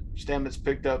sure that Stamets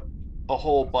picked up a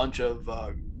whole bunch of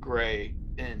gray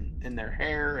in their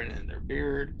hair and in their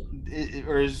beard?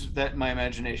 Or is that my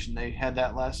imagination? They had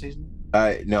that last season?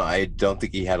 No, I don't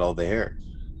think he had all the hair.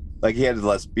 Like, he had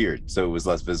less beard, so it was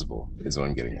less visible, is what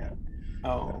I'm getting at.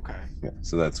 Oh, okay. Yeah,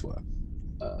 so that's what.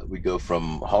 We go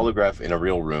from holograph in a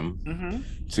real room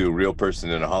to a real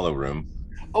person in a hollow room.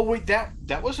 Oh, wait,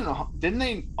 that wasn't didn't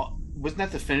they, wasn't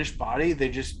that the finished body? They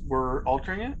just were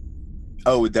altering it.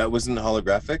 Oh, that wasn't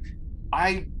holographic.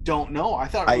 I don't know. I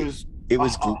thought it I was it a,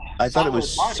 was a I thought it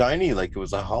was solid body. shiny, like it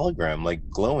was a hologram, like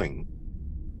glowing.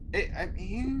 I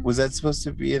mean, Was that supposed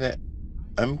to be in it?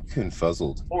 I'm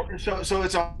confuzzled. or so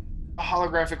it's a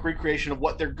holographic recreation of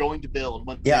what they're going to build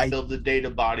when Yeah, they build the data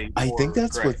body I think for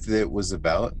that's Gray. what it was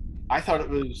about. I thought it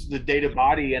was the data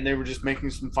body, and they were just making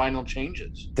some final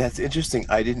changes. That's interesting.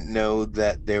 I didn't know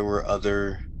that there were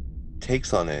other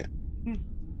takes on it. Hmm.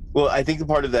 Well, I think the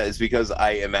part of that is because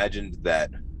I imagined that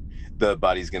the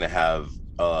body's going to have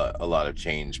a lot of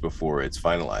change before it's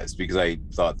finalized, because I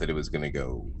thought that it was going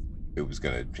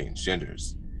to change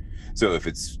genders. So if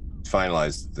it's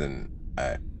finalized, then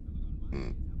I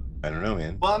don't know,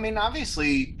 man. Well, I mean,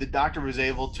 obviously, the doctor was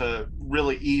able to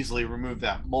really easily remove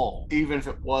that mole, even if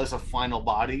it was a final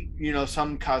body. You know,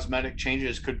 some cosmetic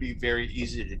changes could be very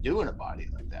easy to do in a body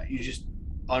like that. You just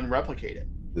unreplicate it.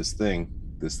 This thing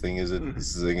is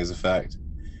a fact.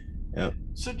 Yeah.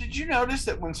 So, did you notice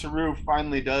that when Saru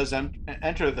finally does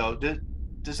enter, though,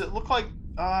 does it look like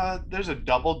there's a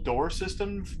double door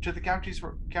system to the captain's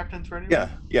ready room?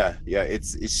 Yeah.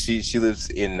 It's she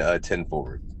lives in 10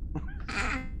 forward.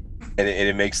 And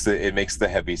it makes the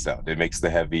heavy sound. It makes the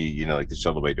heavy, you know, like the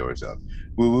shuttle bay door sound.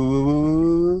 Woo, woo,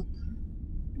 woo,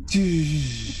 woo.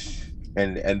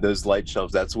 And those light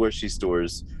shelves, that's where she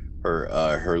stores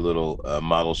her little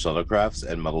model shuttlecrafts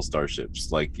and model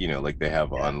starships, like, you know, like they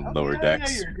have on lower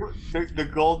decks. The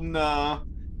golden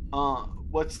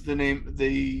what's the name?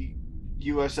 The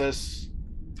USS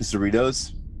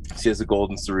Cerritos. She has a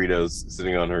golden Cerritos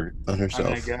sitting on her shelf.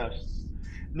 I guess.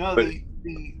 No, but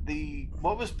the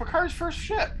what was Picard's first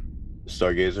ship?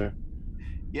 Stargazer.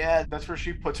 Yeah, that's where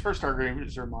she puts her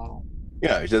Stargazer model.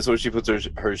 Yeah, that's where she puts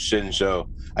her Shin Show.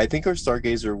 I think her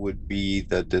Stargazer would be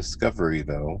the Discovery,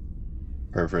 though.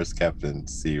 Her first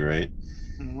captaincy, right?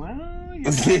 Well,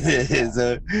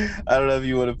 So, I don't know if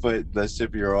you want to put the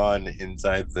ship you're on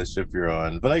inside the ship you're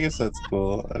on, but I guess that's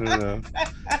cool. I don't know.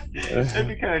 That'd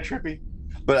be kind of trippy.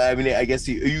 But I mean, I guess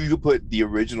you could put the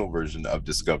original version of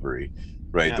Discovery,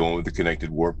 right? Yeah. The one with the connected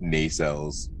warp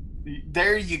nacelles.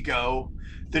 There you go.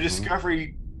 The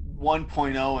Discovery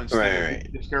 1.0 instead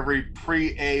of Discovery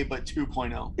pre-A but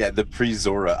 2.0. Yeah, the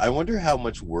pre-Zora. I wonder how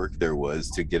much work there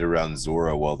was to get around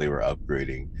Zora while they were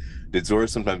upgrading. Did Zora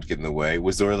sometimes get in the way?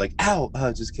 Was Zora like, ow,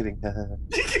 just kidding. I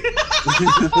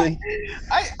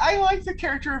like the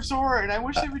character of Zora, and I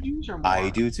wish they would use her more. I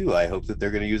do too. I hope that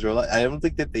they're going to use her a lot. I don't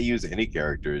think that they use any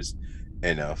characters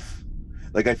enough.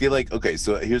 Like, I feel like, okay,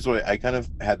 so here's what I kind of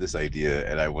had this idea,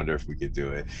 and I wonder if we could do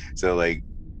it. So, like,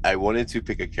 I wanted to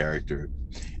pick a character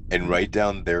and write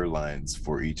down their lines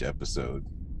for each episode.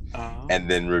 And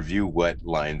then review what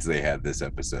lines they had this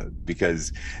episode,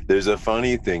 because there's a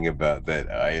funny thing about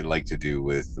that I like to do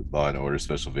with Law and Order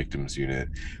Special Victims Unit,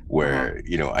 where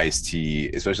you know,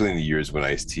 Ice-T, especially in the years when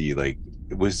Ice-T like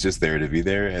was just there to be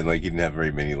there, and like he didn't have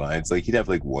very many lines. Like he'd have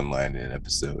like one line in an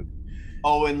episode.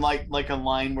 Oh, and like a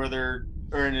line where they're,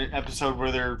 or in an episode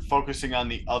where they're focusing on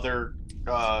the other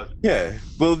yeah,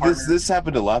 well, this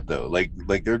happened a lot though. Like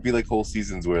there'd be like whole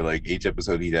seasons where like each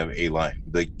episode he'd have a line,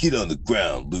 like "Get on the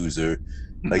ground, loser."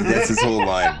 Like that's his whole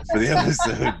line for the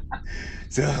episode.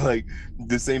 So like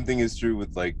the same thing is true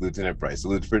with like Lieutenant Price. So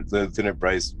Lieutenant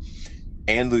Price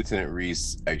and Lieutenant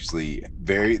Reese actually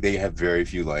they have very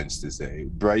few lines to say.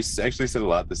 Bryce actually said a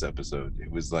lot this episode. It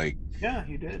was like, yeah,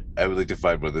 he did. I would like to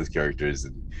find one of those characters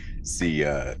and see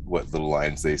what little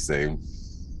lines they say.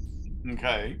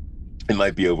 Okay. It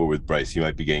might be over with Bryce. He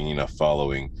might be getting enough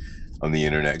following on the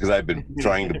internet, because I've been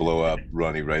trying to blow up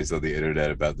Ronnie Rice on the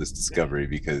internet about this Discovery,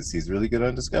 because he's really good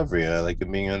on Discovery and I like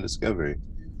him being on Discovery.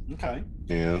 Okay.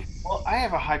 Yeah. Well, I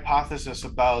have a hypothesis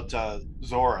about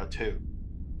Zora too.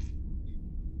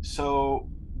 So,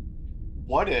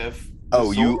 what if?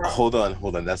 Oh, Zora... you hold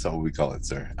on. That's not what we call it,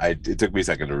 sir. It took me a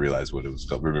second to realize what it was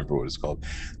called. Remember what it's called.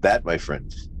 That, my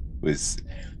friend, was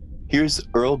here's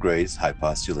Earl Grey's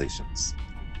Hypostulations.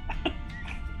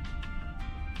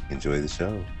 Enjoy the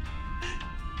show.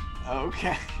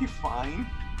 Okay, fine.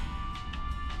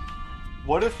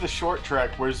 What if the short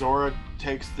trek where Zora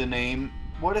takes the name,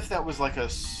 what if that was like a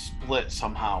split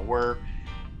somehow, where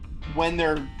when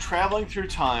they're traveling through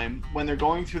time, when they're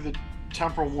going through the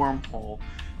temporal wormhole,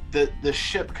 the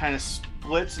ship kind of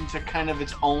splits into kind of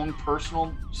its own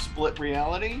personal split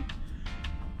reality?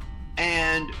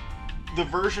 And the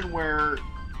version where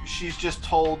she's just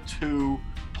told to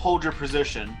hold your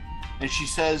position, and she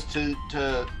says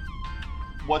to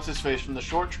what's his face from the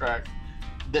short track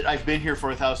that I've been here for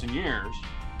 1,000 years.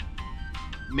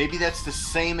 Maybe that's the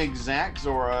same exact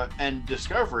Zora and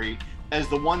Discovery as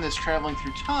the one that's traveling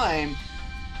through time,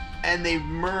 and they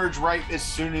merge right as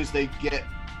soon as they get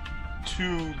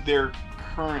to their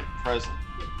current present.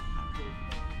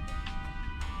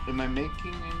 Am I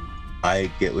making any?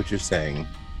 I get what you're saying.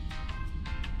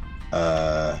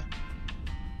 I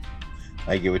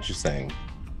get what you're saying.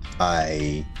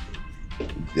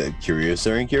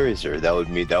 Curiouser and Curiouser. That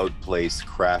would place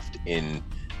Craft in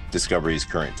Discovery's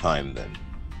current time. Then,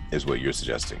 is what you're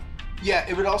suggesting. Yeah,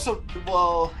 it would also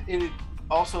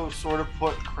sort of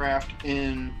put Craft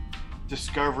in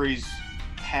Discovery's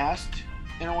past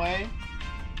in a way.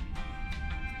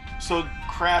 So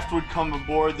Craft would come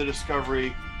aboard the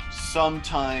Discovery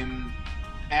sometime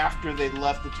after they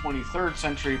left the 23rd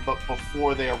century, but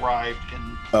before they arrived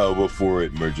in... Oh, before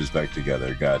it merges back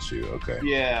together. Got you. Okay.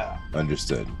 Yeah.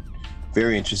 Understood.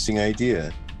 Very interesting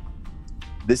idea.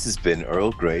 This has been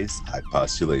Earl Grey's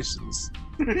Hypostulations.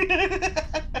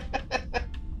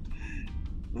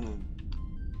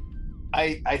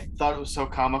 I thought it was so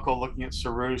comical looking at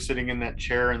Saru sitting in that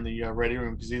chair in the ready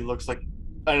room, because he looks like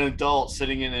an adult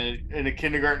sitting in a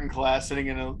kindergarten class, sitting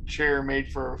in a chair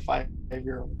made for a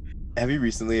 5-year-old. Have you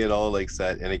recently at all like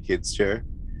sat in a kid's chair?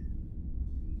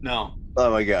 No.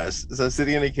 Oh my gosh. So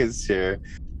sitting in a kid's chair,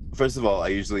 first of all, I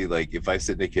usually like if I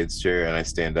sit in a kid's chair and I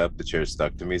stand up, the chair's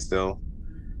stuck to me still.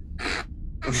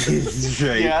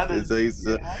 Right. Yeah,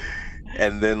 yeah.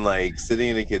 And then like sitting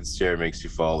in a kid's chair makes you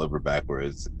fall over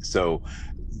backwards. So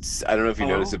I don't know if you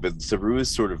noticed it, but Saru is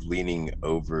sort of leaning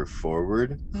over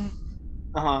forward.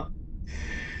 Uh-huh.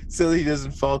 So he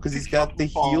doesn't fall because he's got the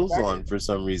heels on for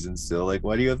some reason still. Like,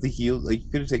 why do you have the heels? Like, you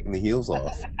could have taken the heels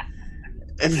off.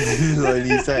 And then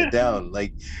he sat down.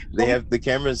 Like, they have the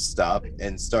cameras stop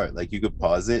and start. Like, you could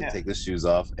pause it, take the shoes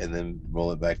off, and then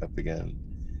roll it back up again.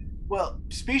 Well,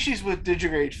 species with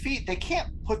digigrade feet, they can't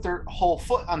put their whole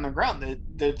foot on the ground.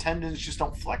 The tendons just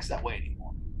don't flex that way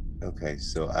anymore. Okay,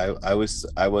 so I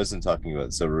wasn't talking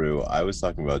about Saru. I was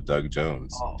talking about Doug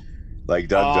Jones. Oh. Like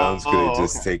Doug Jones could have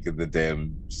just taken the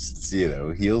damn,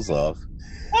 heels off.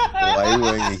 Why are you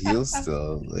wearing the heels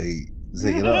still? Like,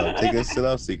 take it off. Take that shit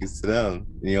off so you can sit down.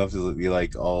 And you don't have to be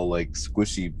like all like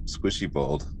squishy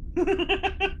bald.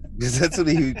 Because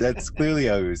that's clearly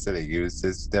how he was sitting. He was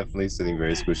just definitely sitting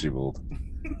very squishy bald.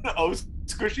 Oh,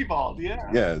 squishy bald,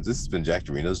 yeah. Yeah, this has been Jack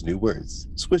Dorino's new words.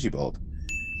 Squishy bald.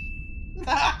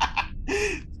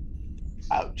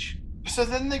 Ouch. So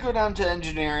then they go down to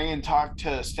engineering and talk to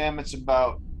Stamets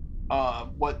about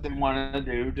what they want to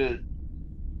do to,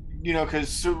 because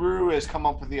Saru has come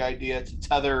up with the idea to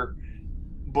tether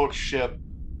Book's ship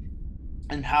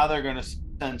and how they're going to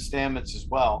send Stamets as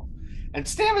well. And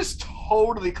Stamets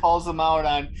totally calls them out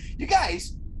on, you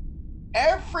guys,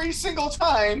 every single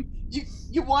time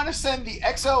you want to send the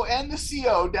XO and the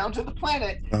CO down to the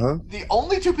planet, the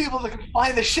only two people that can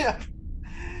fly the ship,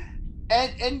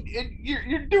 and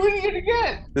you're doing it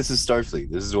again. This is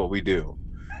Starfleet. This is what we do.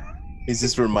 He's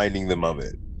just reminding them of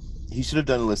it. He should have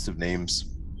done a list of names.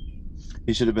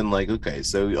 He should have been like, okay,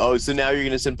 so now you're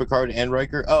gonna send Picard and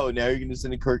Riker. Oh, now you're gonna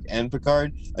send Kirk and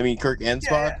Picard. I mean Kirk and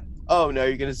Spock. Yeah. Oh, now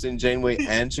you're gonna send Janeway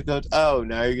and Chakotay. Oh,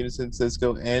 now you're gonna send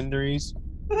Cisco and Nerys.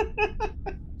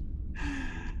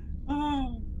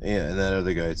 Yeah, and that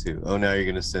other guy too. Oh, now you're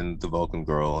gonna send the Vulcan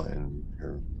girl and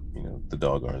her, the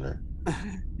dog owner.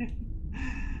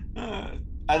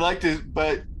 I liked his,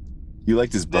 but you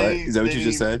liked his butt. Is that what you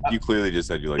just said? You clearly just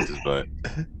said you liked his butt.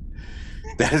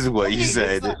 That is what you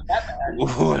said.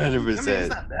 100%. It's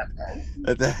not that bad.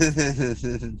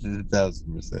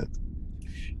 1,000%.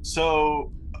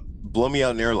 So blow me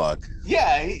out an airlock.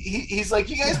 Yeah, he's like,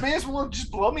 you guys may as well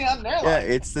just blow me out an airlock. Yeah,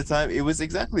 it's the time. It was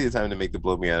exactly the time to make the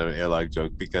blow me out of an airlock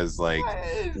joke because, like,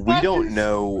 we don't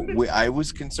know. I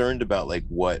was concerned about like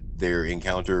what their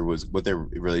encounter was, what their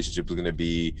relationship was going to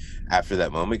be after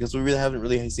that moment because we really haven't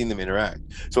really seen them interact.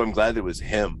 So I'm glad it was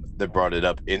him that brought it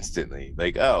up instantly.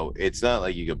 Like, oh, it's not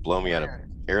like you could blow me out of an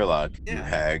airlock, you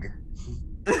hag.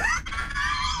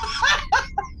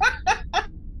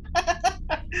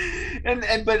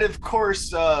 But of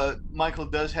course, Michael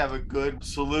does have a good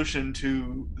solution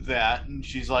to that, and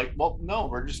she's like, "Well, no,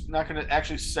 we're just not going to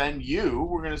actually send you.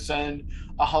 We're going to send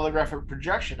a holographic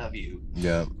projection of you."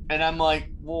 Yeah. And I'm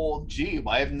like, "Well, gee,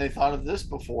 why haven't they thought of this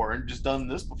before and just done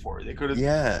this before? They could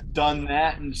have done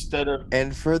that instead of."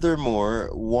 And furthermore,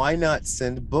 why not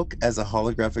send Book as a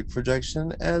holographic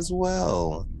projection as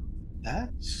well?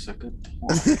 That's a good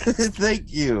point.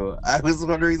 Thank you. I was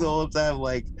wondering the whole time,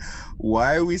 like,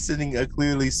 why are we sending a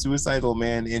clearly suicidal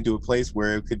man into a place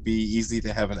where it could be easy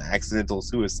to have an accidental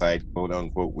suicide, quote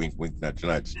unquote, wink, wink, nudge,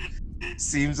 nudge?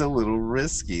 Seems a little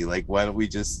risky. Like, why don't we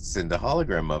just send a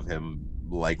hologram of him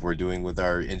like we're doing with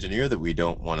our engineer that we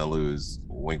don't want to lose,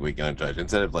 wink, wink, nudge, nudge,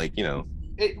 instead of like,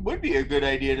 it would be a good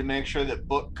idea to make sure that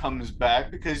Book comes back,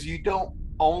 because you don't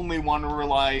only want to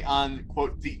rely on,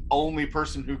 quote, the only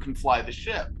person who can fly the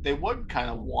ship. They would kind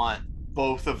of want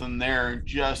both of them there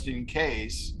just in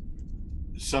case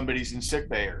somebody's in sick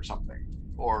bay or something,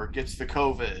 or gets the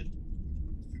COVID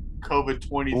Well,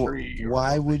 23 or why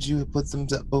something. would you put them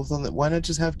both on the? Why not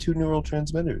just have two neural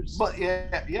transmitters? But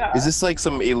yeah. Is this like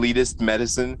some elitist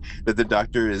medicine that the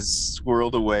doctor is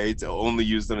squirreled away to only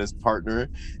use on his partner?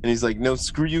 And he's like, no,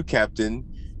 screw you, Captain.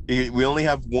 We only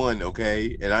have one,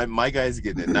 okay? And my guy's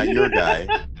getting it, not your guy.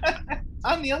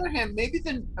 On the other hand, maybe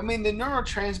the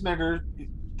neurotransmitter,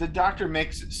 the doctor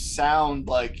makes it sound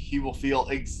like he will feel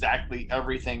exactly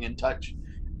everything and touch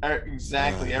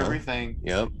exactly everything.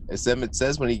 Yep. It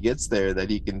says when he gets there that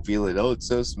he can feel it. Oh, it's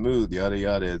so smooth, yada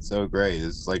yada. It's so great.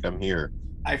 It's like I'm here.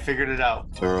 I figured it out.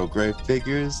 Earl Grey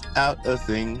figures out a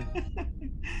thing.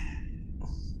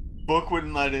 Book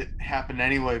wouldn't let it happen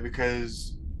anyway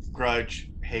because Grudge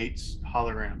hates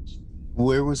holograms.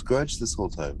 Where was Grudge this whole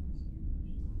time?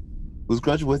 Was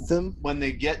Grudge with them? When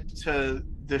they get to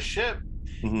the ship,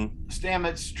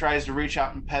 Stamets tries to reach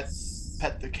out and pet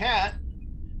the cat,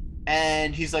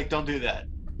 and he's like, "Don't do that."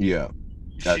 Yeah,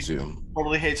 got She you.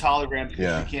 totally hates holograms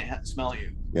because she can't smell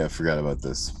you. Yeah, I forgot about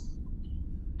this.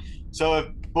 So if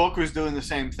Book was doing the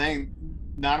same thing,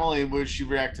 not only would she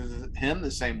react to him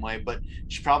the same way, but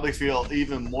she'd probably feel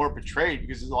even more betrayed,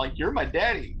 because it's like, you're my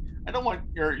daddy. I don't want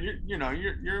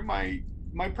you're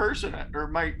my person or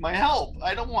my help.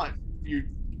 I don't want you.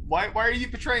 Why are you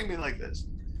betraying me like this?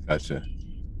 Gotcha.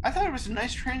 I thought it was a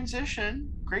nice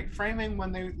transition. Great framing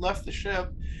when they left the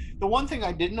ship. The one thing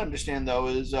I didn't understand though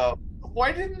is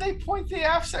why didn't they point the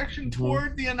aft section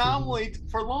toward the Anomaly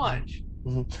for launch?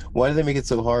 Why do they make it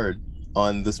so hard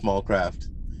on the small craft?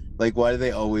 Like, why do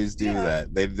they always do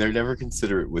that? They're never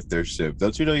considerate with their ship.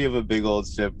 Don't you know you have a big old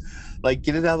ship? Like,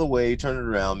 get it out of the way, turn it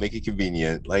around, make it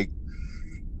convenient. Like,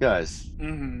 guys,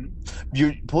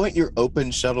 you point your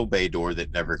open shuttle bay door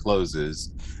that never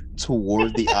closes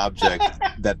toward the object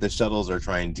that the shuttles are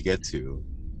trying to get to.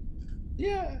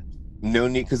 Yeah. No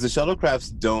need, because the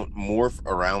shuttlecrafts don't morph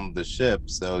around the ship,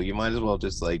 so you might as well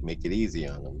just like make it easy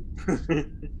on them.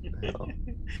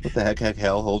 What the heck?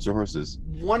 Hell, hold your horses.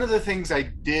 One of the things I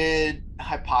did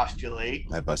postulate.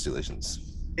 My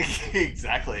postulations.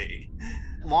 Exactly.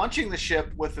 Launching the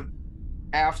ship with the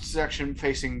aft section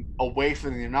facing away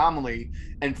from the Anomaly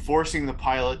and forcing the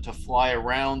pilot to fly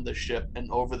around the ship and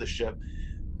over the ship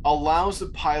allows the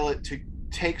pilot to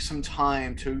take some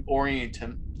time to orient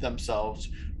themselves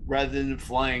rather than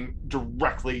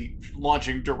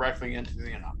launching directly into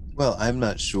the Anomaly. Well, I'm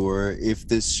not sure if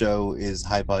this show is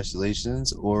high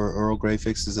postulations or Earl Grey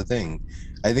fixes a thing.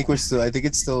 I think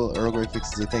it's still Earl Grey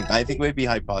fixes a thing. I think maybe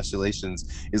high postulations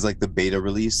is like the beta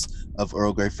release of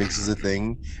Earl Grey fixes a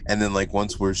thing, and then like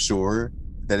once we're sure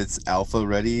that it's alpha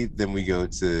ready, then we go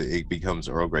to it becomes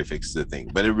Earl Grey fixes a thing.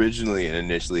 But originally and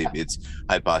initially it's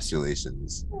high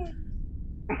postulations.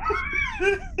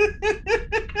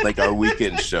 Like our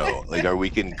weekend show, like our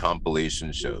weekend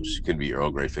compilation shows can be Earl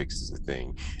Grey fixes a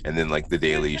thing, and then like the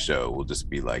daily show will just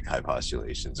be like high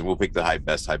postulations, and we'll pick the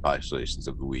best high postulations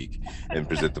of the week and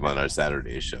present them on our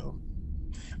Saturday show.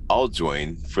 I'll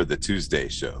join for the Tuesday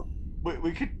show.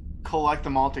 We could collect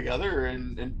them all together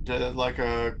and like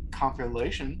a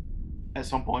compilation at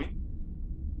some point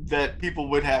that people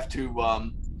would have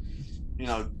to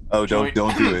Oh, don't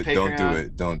do it. Don't do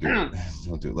it. Don't do it.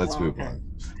 Don't do it. Let's move on.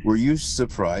 Were you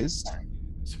surprised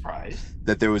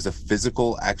that there was a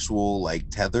physical, actual like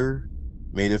tether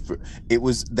made of? It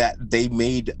was that they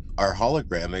made our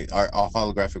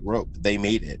holographic rope. They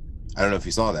made it. I don't know if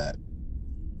you saw that.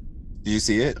 Did you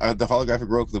see it? The holographic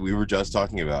rope that we were just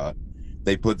talking about.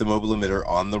 They put the mobile emitter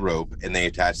on the rope and they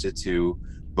attached it to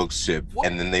Book's ship,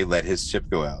 and then they let his ship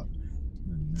go out.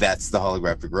 That's the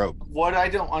holographic rope. What I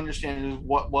don't understand is,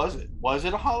 what was it? Was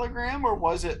it a hologram or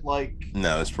was it like...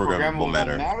 No, it's programmable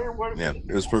matter. Yeah,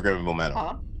 it was programmable matter.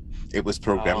 Huh? It was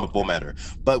programmable matter.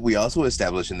 But we also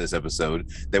established in this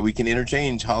episode that we can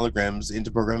interchange holograms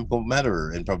into programmable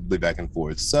matter and probably back and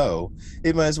forth. So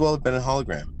it might as well have been a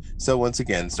hologram. So once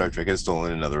again, Star Trek has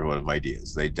stolen another one of my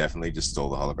ideas. They definitely just stole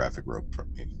the holographic rope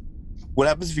from me. What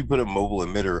happens if you put a mobile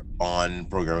emitter on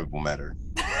programmable matter?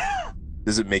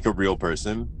 Does it make a real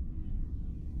person?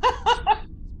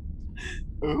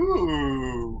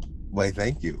 Ooh. Why,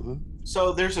 thank you.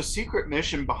 So there's a secret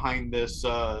mission behind this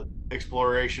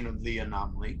exploration of the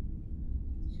Anomaly.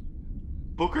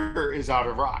 Booker is out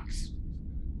of rocks.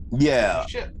 Yeah.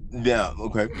 Ship. Yeah,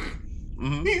 okay.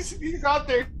 He's out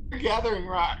there gathering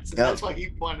rocks. Yeah. That's why he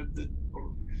wanted to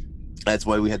That's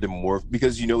why we had to morph,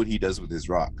 because you know what he does with his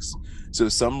rocks. So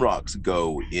some rocks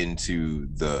go into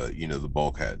the, the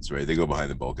bulkheads, right? They go behind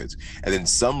the bulkheads. And then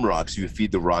some rocks, you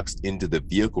feed the rocks into the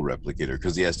vehicle replicator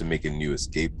because he has to make a new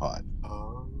escape pod.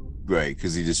 Right,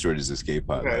 because he destroyed his escape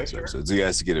pod last episode. So he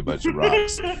has to get a bunch of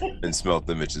rocks and smelt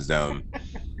the bitches down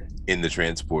in the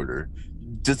transporter.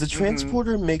 Does the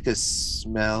transporter make a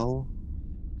smell?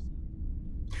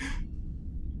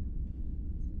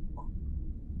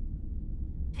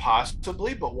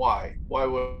 Possibly, but why? Why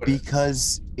would it?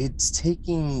 Because it's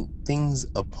taking things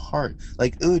apart.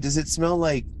 Like, ooh, does it smell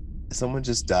like someone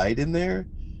just died in there?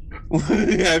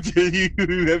 after you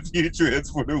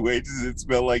transport away, does it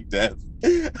smell like death?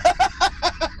 Oh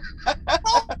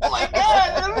my god,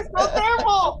 that was so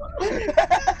terrible!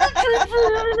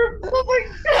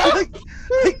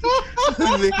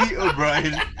 Maybe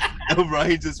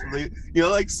O'Brien just really,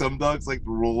 like some dogs like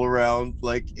roll around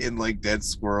like in like dead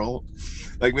squirrel.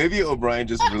 Like maybe O'Brien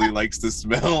just really likes the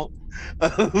smell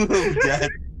of death.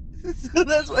 So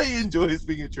that's why he enjoys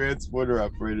being a transporter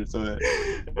operator. So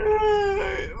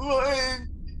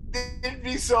it'd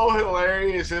be so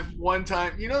hilarious if one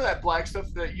time, that black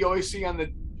stuff that you always see on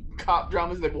the cop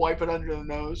dramas, they wipe it under the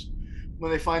nose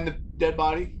when they find the dead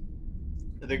body.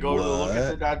 They go to look at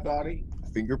the dead body.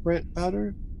 Fingerprint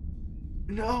powder?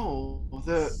 No,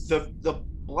 the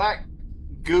black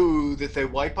goo that they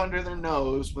wipe under their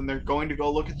nose when they're going to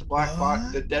go look at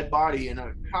the dead body in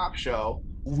a cop show.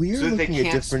 We're so looking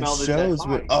at different shows.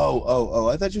 Oh!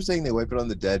 I thought you were saying they wipe it on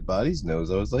the dead body's nose.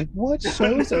 I was like, what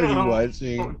shows are you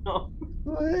watching? No.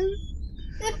 What?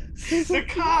 The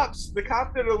cops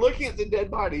that are looking at the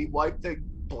dead body wipe the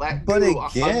black but goo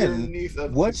again, underneath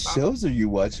of what shows are you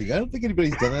watching? I don't think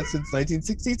anybody's done that since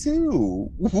 1962.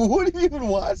 What are you even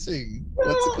watching?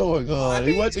 What's going on? Are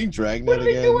you watching Dragnet again? What are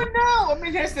they doing now? I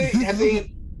mean,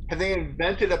 have they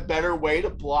invented a better way to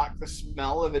block the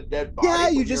smell of a dead body? Yeah,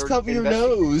 you just cover your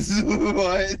nose.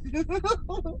 What?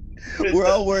 We're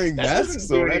all wearing masks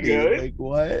already. Like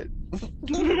what?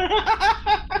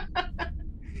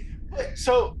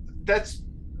 So that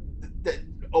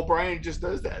O'Brien just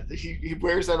does that. He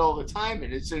wears that all the time,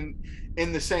 and it's in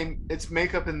the same. It's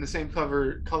makeup in the same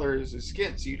color as his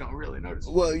skin, so you don't really notice.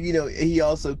 Well, he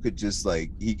also could just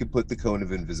he could put the cone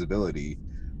of invisibility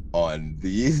on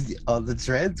the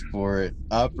transport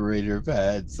operator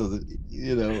pad, so that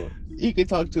he could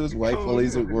talk to his wife while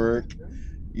he's at work.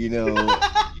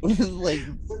 Like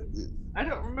I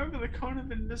don't remember the cone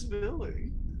of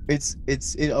invisibility.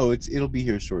 It'll be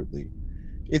here shortly.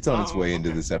 It's on its way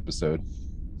into this episode.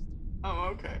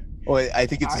 Oh, okay. Oh, I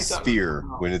think it's a sphere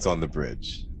when it's on the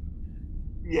bridge.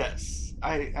 Yes,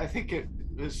 I think it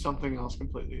is something else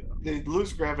completely. They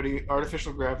lose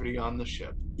artificial gravity on the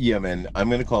ship. Yeah, man. I'm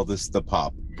gonna call this the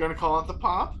pop. You're gonna call it the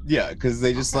pop? Yeah, because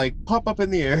they just pop up in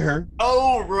the air.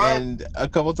 Oh, right. And a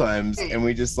couple times, and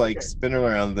we just spin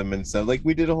around them and stuff. Like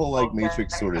we did a whole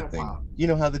Matrix sort of thing. Pop. You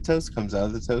know how the toast comes out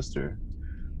of the toaster?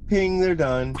 Ping, they're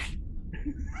done.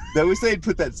 They wish they'd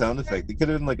put that sound effect. It could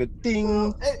have been like a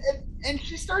ding. And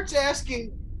she starts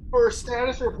asking for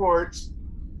status reports,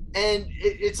 and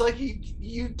it's like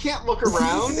you can't look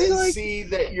around and see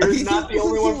that you're not the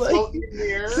only one floating in the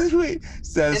air. Wait,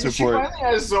 status report. She finally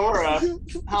has Zora.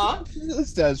 Huh?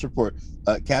 Status report.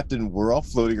 Captain, we're all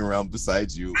floating around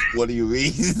beside you. What do you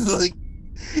mean?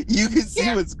 You can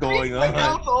see what's going on.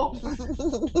 How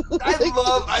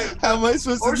am I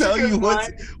supposed to tell you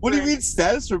what do you mean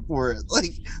status report?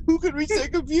 Who could reach their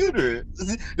computer?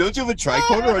 Don't you have a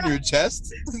tricorder on your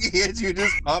chest? Can't you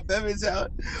just pop that bitch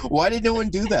out? Why did no one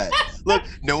do that? Look,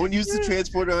 no one used the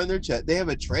transporter on their chest. They have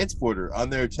a transporter on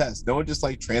their chest. No one just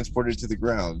transported to the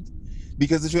ground.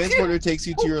 Because the transporter takes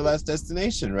you to your last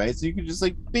destination, right? So you can just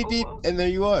beep beep and there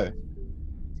you are.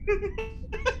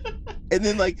 And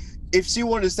then if she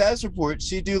wanted a status report,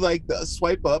 she'd do the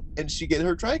swipe up and she'd get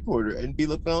her tricorder and be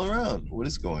looking all around. What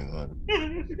is going on?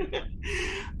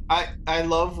 I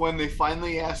love when they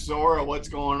finally ask Zora what's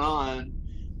going on.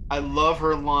 I love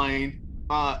her line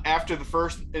after the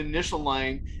first initial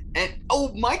line. And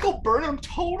Michael Burnham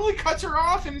totally cuts her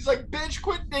off and he's like, bitch,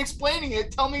 quit explaining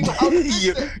it. Tell me how to fix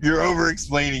it. You're over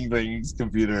explaining things,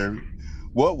 computer.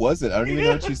 What was it? I don't even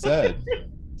know what she said.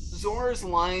 Zora's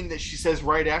line that she says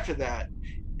right after that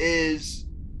is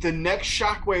the next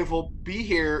shockwave will be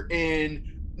here in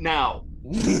now.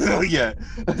 yeah.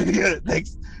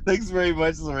 Thanks very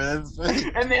much, Zora. That's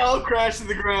right. And they all crash to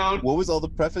the ground. What was all the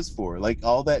preface for?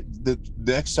 All that the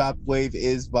next shockwave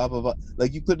is blah blah blah.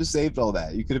 You could have saved all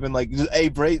that. You could have been hey,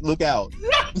 Bray, look out.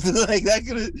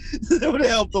 That would have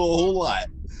helped a whole lot.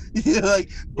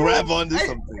 Grab onto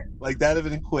something. That'd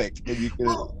have been quick and you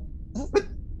could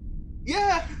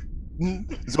yeah.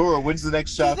 Zora, when's the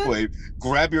next shockwave?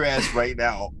 Grab your ass right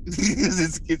now.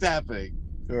 It's happening.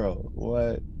 Girl,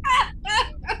 what?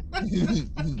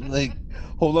 Like,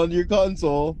 hold on to your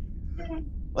console.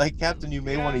 Like, Captain, you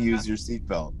may want to use your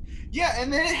seatbelt. Yeah,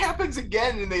 and then it happens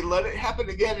again, and they let it happen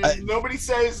again, and nobody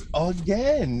says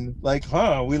again. Like,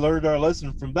 we learned our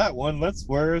lesson from that one. Let's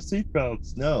wear our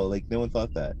seatbelts. No, like, no one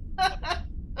thought that.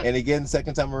 And again,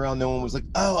 second time around, no one was like,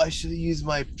 oh, I should have used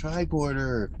my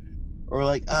tricorder. Or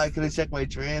like, I could have checked my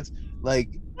trans. Like,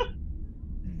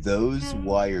 those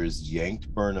wires yanked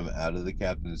Burnham out of the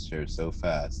captain's chair so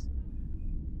fast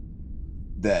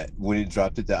that when it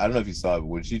dropped it down, I don't know if you saw it, but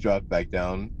when she dropped back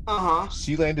down,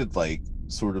 she landed like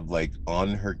sort of like on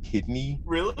her kidney,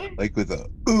 really, like with a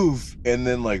oof, and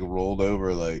then like rolled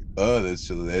over, like, oh, that's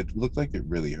just, it looked like it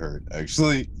really hurt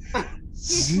actually.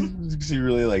 she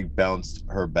really like bounced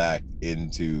her back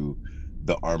into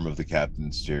the arm of the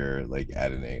captain's chair, like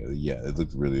at an angle. Yeah, it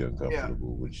looked really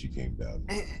uncomfortable when she came down.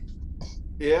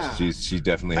 Yeah, she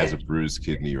definitely has a bruised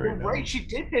kidney right now. Right, she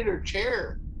did hit her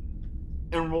chair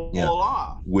and roll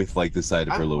off with like the side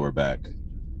of her lower back.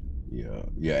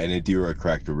 Yeah, and Adira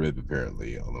cracked a rib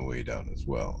apparently on the way down as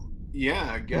well.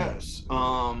 Yeah, I guess.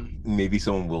 Maybe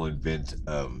someone will invent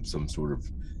some sort of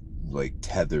like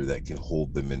tether that can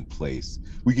hold them in place.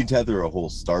 We can tether a whole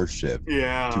starship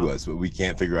to us, but we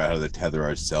can't figure out how to tether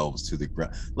ourselves to the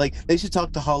ground. Like, they should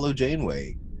talk to Hollow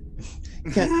Janeway.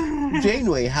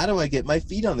 Janeway, how do I get my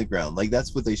feet on the ground? Like,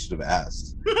 that's what they should have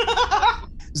asked.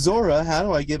 Zora, how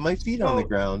do I get my feet on the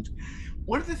ground?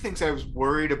 One of the things I was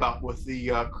worried about with the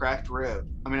cracked rib,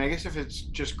 I mean, I guess if it's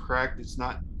just cracked, it's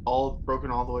not all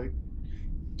broken all the way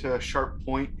to a sharp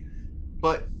point,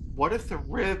 but what if the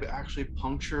rib actually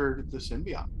punctured the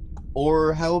symbiont?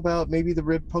 Or how about maybe the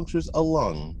rib punctures a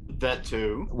lung? That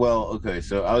too. Well, okay,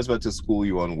 so I was about to school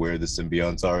you on where the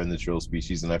symbionts are in the Trill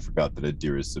species, and I forgot that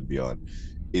Adira's symbiont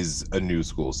is a new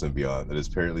school symbiont that has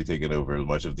apparently taken over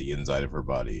much of the inside of her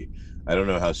body. I don't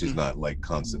know how she's not like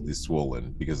constantly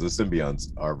swollen, because the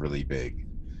symbionts are really big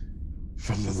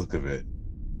from the look of it.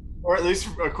 Or at least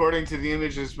according to the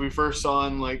images we first saw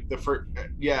in like the first,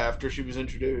 after she was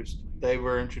introduced, they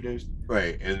were introduced.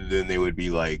 Right, and then they would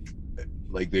be like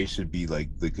they should be like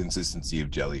the consistency of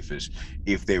jellyfish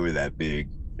if they were that big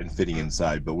and fitting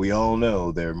inside. But we all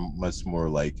know they're much more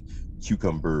like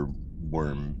cucumber,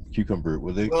 what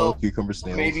do they call cucumber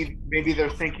snails? Maybe they're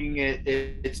thinking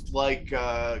it's like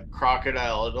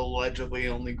crocodile. It'll allegedly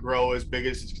only grow as big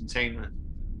as its containment.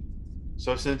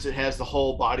 So since it has the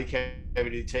whole body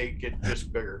cavity to take, it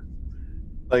just bigger.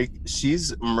 Like,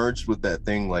 she's merged with that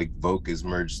thing like Vogue is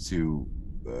merged to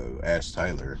Ash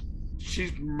Tyler.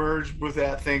 She's merged with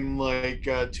that thing like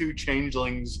two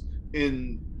changelings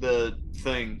in the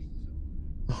thing.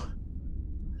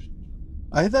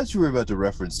 I thought you were about to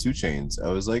reference 2 Chainz.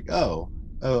 I was like, oh,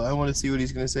 I want to see what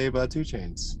he's going to say about 2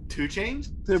 Chainz. 2 Chainz?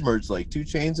 They're merged like 2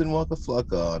 Chainz and Waka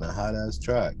Flocka on a hot ass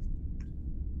track.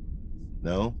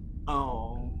 No?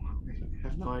 Oh, I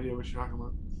have no idea what you're talking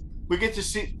about. We get to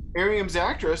see Ariam's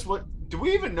actress. What do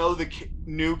we even know the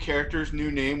new character's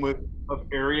new name of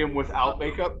Ariam without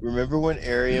makeup? Remember when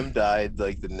Ariam died?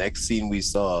 Like, the next scene we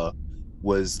saw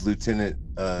was Lieutenant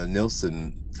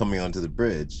Nilsson coming onto the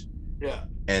bridge. Yeah.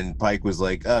 And Pike was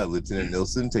like, Lieutenant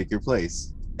Nilsson, take your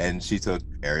place. And she took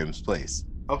Ariam's place.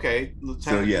 Okay,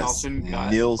 Lieutenant Nilsson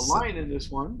got a line in this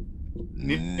one.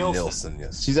 Nilsson,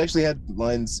 yes. She's actually had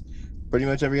lines pretty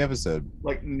much every episode.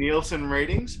 Like Nielsen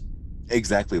ratings?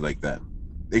 Exactly like that.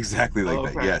 Exactly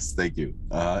like that. Yes, thank you.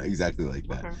 Exactly like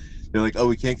that. Okay. They're like,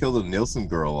 we can't kill the Nielsen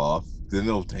girl off. Then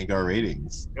it'll tank our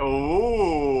ratings.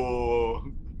 Oh,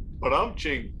 but I'm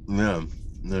ching. Yeah.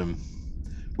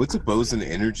 What's a boson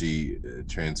energy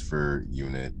transfer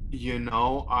unit? You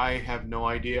know, I have no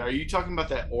idea. Are you talking about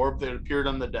that orb that appeared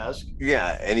on the desk?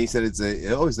 Yeah, and he said is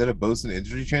that a boson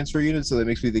energy transfer unit? So that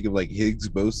makes me think of like Higgs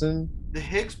boson. The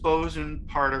Higgs boson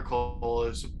particle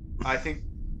is, I think,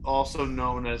 also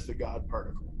known as the God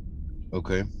particle.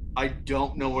 Okay. I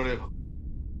don't know what a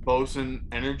boson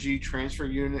energy transfer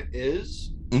unit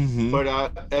is, but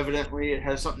evidently it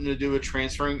has something to do with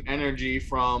transferring energy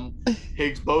from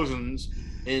Higgs bosons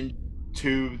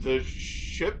into the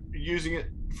ship, using it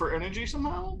for energy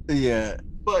somehow. Yeah.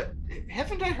 But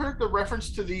haven't I heard the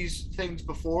reference to these things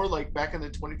before, like back in the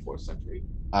 24th century?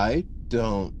 I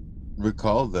don't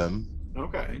recall them.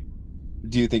 Okay.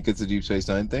 Do you think it's a Deep Space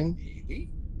Nine thing? Maybe.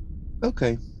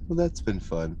 Okay. Well, that's been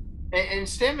fun. And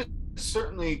Stamets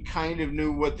certainly kind of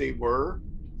knew what they were.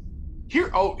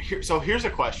 So here's a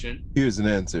question. Here's an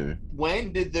answer.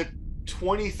 When did the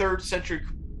 23rd century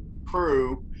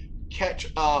crew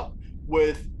catch up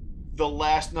with the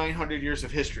last 900 years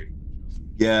of history?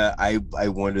 Yeah, I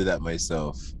wonder that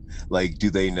myself. Like, do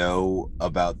they know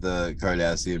about the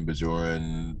Cardassian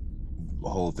Bajoran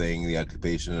whole thing, the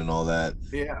occupation and all that?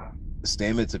 Yeah.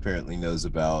 Stamets apparently knows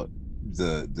about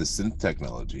the synth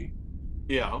technology,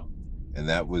 Yeah. and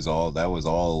that was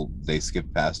all they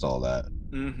skipped past all that.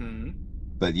 Mm-hmm.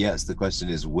 But yes, the question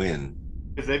is when.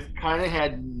 Because they've kind of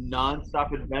had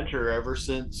nonstop adventure ever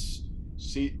since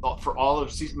for all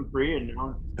of season 3, and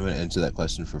now I'm going to answer that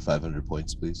question for 500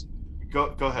 points, please.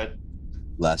 go ahead.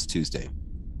 Last Tuesday.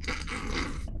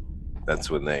 That's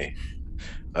when they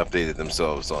updated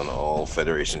themselves on all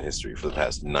Federation history for the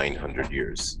past 900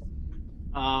 years.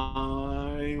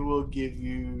 I will give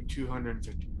you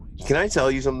 250 points. Can I tell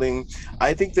you something?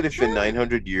 I think that if Sure. in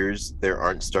 900 years there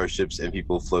aren't starships and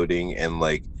people floating and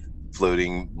like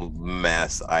floating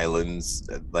mass islands,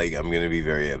 like I'm going to be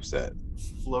very upset.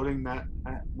 Floating Matt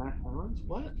Islands?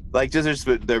 What? Like, just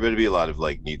there better be a lot of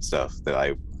like neat stuff that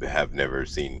I have never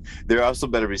seen. There also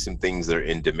better be some things that are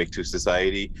endemic to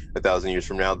society 1,000 years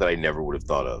from now that I never would have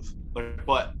thought of. Like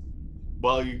what?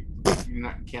 Well,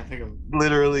 can't think of.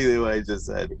 Literally what I just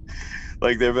said.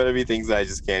 Like, there better be things that I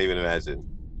just can't even imagine,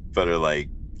 but are like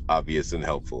obvious and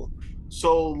helpful.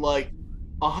 So, like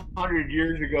 100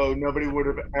 years ago, nobody would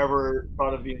have ever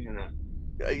thought of the internet.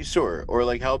 Sure. Or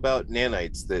like, how about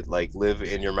nanites that like live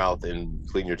in your mouth and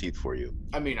clean your teeth for you?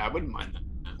 I mean, I wouldn't mind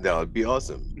that. That would be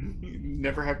awesome. You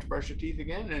never have to brush your teeth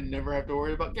again, and never have to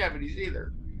worry about cavities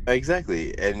either.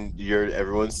 Exactly. And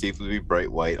everyone's teeth would be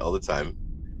bright white all the time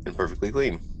and perfectly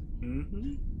clean.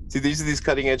 Mm-hmm. See, these are these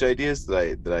cutting edge ideas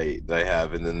that I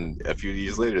have, and then a few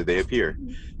years later they appear.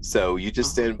 So you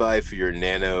just stand by for your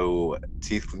nano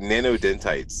teeth,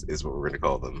 nanodentites is what we're going to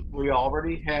call them. We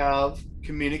already have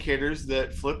communicators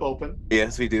that flip open.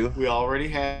 Yes, we do. We already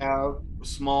have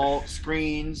small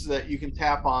screens that you can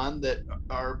tap on that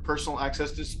are personal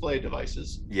access display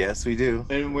devices. Yes, we do.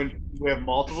 And when we have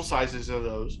multiple sizes of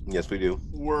those. Yes, we do.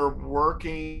 We're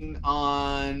working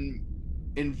on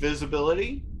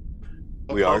invisibility.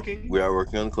 We are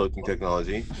working on cloaking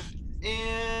technology.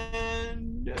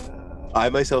 And I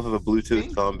myself have a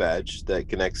Bluetooth comm badge that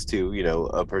connects to,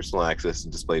 a personal access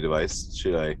and display device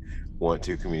should I want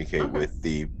to communicate with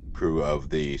the crew of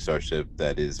the starship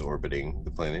that is orbiting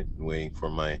the planet and waiting for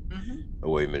my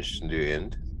away mission to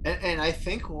end. And I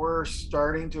think we're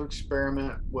starting to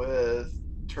experiment with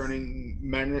turning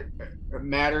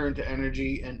matter into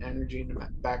energy and energy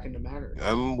back into matter.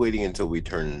 I'm waiting until we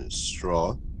turn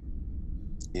straw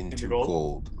into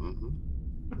gold.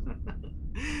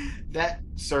 That,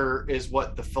 sir, is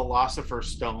what the Philosopher's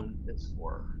Stone is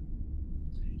for.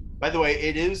 By the way,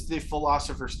 it is the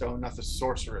Philosopher's Stone, not the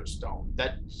Sorcerer's Stone.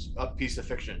 That's a piece of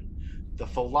fiction. The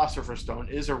Philosopher's Stone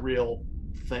is a real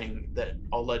thing that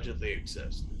allegedly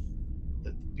exists,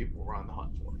 that people were on the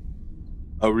hunt for.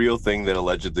 A real thing that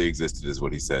allegedly existed is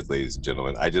what he said, ladies and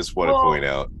gentlemen. I just want to point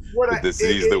out that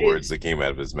these are the words that came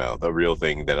out of his mouth. A real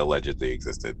thing that allegedly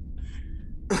existed.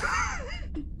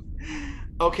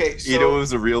 Okay, so it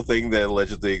was a real thing that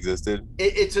allegedly existed.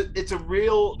 It's a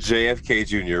real JFK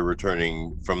Jr.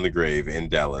 returning from the grave in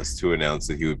Dallas to announce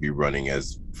that he would be running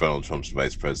as Donald Trump's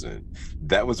vice president.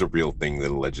 That was a real thing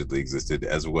that allegedly existed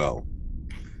as well.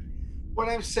 What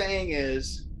I'm saying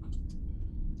is,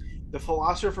 the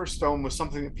Philosopher's Stone was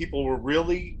something that people were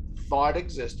really thought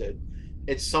existed.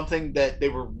 It's something that they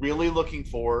were really looking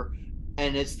for.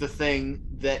 And it's the thing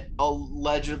that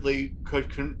allegedly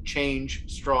could change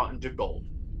straw into gold.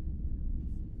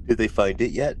 Did they find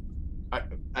it yet?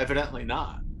 Evidently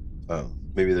not. Oh,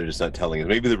 maybe they're just not telling us.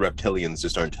 Maybe the reptilians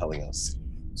just aren't telling us.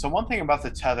 So one thing about the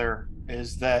tether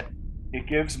is that it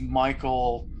gives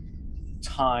Michael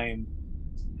time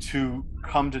to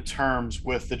come to terms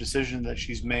with the decision that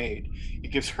she's made.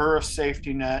 It gives her a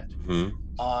safety net.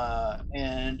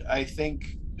 And I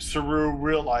think Saru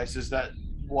realizes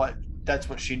that's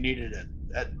what she needed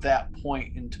at that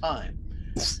point in time.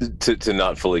 To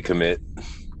not fully commit.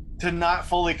 To not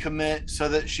fully commit so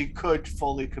that she could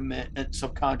fully commit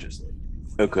subconsciously.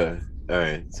 Okay. All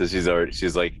right. So she's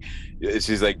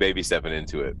like baby stepping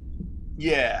into it.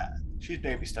 Yeah. She's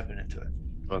baby stepping into it.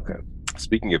 Okay.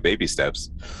 Speaking of baby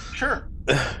steps. Sure.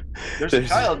 There's a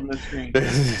child in the screen.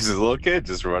 There's a little kid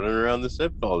just running around the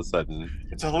ship all of a sudden.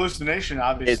 It's a hallucination,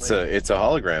 obviously. It's a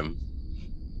hologram.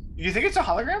 You think it's a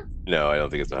hologram? No, I don't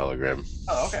think it's a hologram.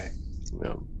 Oh, okay.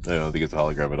 No, I don't think it's a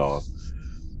hologram at all.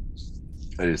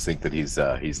 I just think that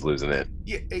he's losing it.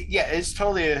 Yeah, it's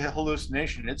totally a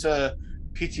hallucination. It's a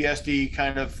PTSD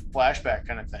kind of flashback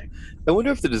kind of thing. I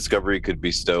wonder if the Discovery could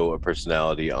bestow a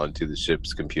personality onto the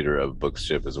ship's computer of Book's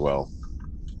ship as well.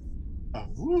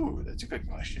 Oh, that's a good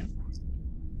question.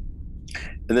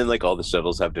 And then like all the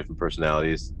shuttles have different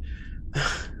personalities.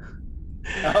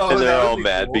 Oh, And they're that would all be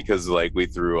mad cool. because like we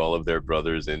threw all of their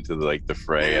brothers into like the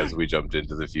fray as we jumped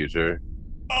into the future.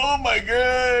 Oh my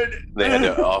god. They had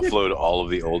to offload all of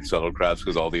the old shuttlecrafts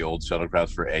because all the old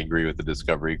shuttlecrafts were angry with the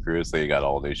Discovery crew, so they got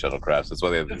all new shuttlecrafts. That's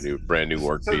why they have the brand new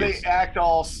work So they piece. act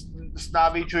all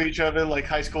snobby to each other like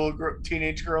high school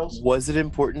teenage girls. Was it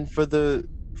important for the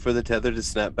tether to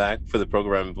snap back for the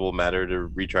programmable matter to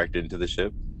retract into the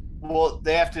ship? Well,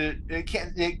 they have to. It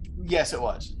can't. Yes, it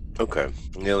was. Okay,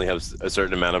 they only have a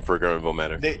certain amount of programmable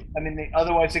matter.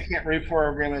 Otherwise they can't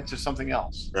reprogram it to something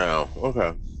else. Oh,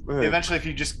 okay. Eventually, if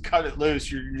you just cut it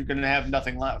loose, you're going to have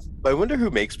nothing left. I wonder who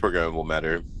makes programmable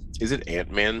matter. Is it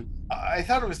Ant-Man? I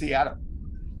thought it was the atom.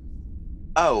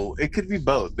 Oh, it could be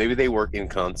both. Maybe they work in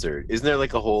concert. Isn't there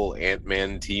like a whole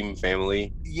Ant-Man team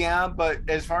family? Yeah, but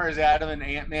as far as Atom and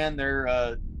Ant-Man,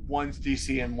 they're one's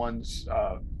DC and one's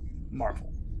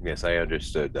Marvel. Yes, I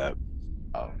understood that.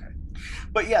 Oh, okay.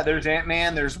 But yeah, there's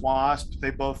Ant-Man, there's Wasp.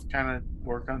 They both kind of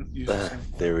work on using the same.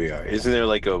 There we are. Isn't there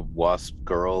like a Wasp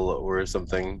girl or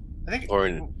something? I think. Or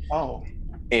an Oh,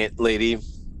 Ant lady?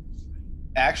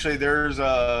 actually, there's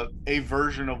a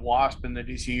version of Wasp in the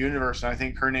DC universe, and I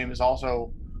think her name is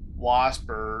also Wasp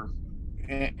or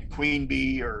Queen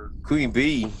Bee or Queen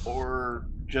Bee. or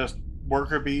just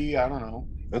Worker Bee. I don't know.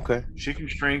 Okay. She can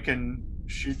shrink and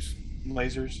shoots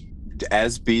lasers.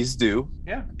 As bees do.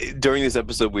 Yeah. During this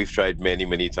episode, we've tried many,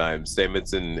 many times.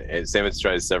 Stamets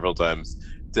tries several times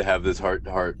to have this heart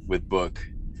to heart with Book.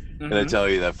 Mm-hmm. And I tell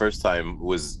you, that first time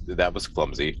was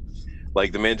clumsy.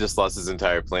 Like the man just lost his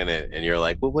entire planet, and you're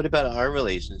like, well, what about our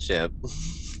relationship?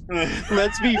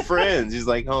 Let's be friends. He's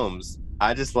like, Holmes,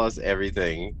 I just lost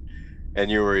everything,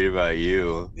 and you're worried about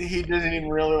you. He doesn't even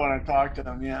really want to talk to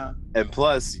him, yeah. And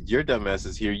plus, your dumbass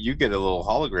is here. You get a little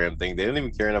hologram thing. They don't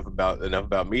even care enough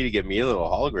about me to give me a little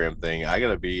hologram thing. I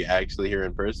gotta be actually here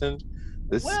in person.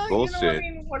 This is bullshit. You know, I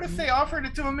mean, what if they offered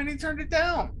it to him and he turned it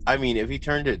down? I mean, if he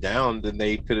turned it down, then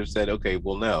they could have said, okay,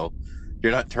 well, no.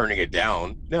 You're not turning it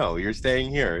down. No, you're staying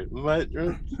here. What?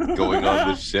 You're going on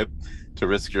the ship to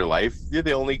risk your life? You're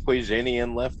the only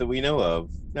Quasianian left that we know of.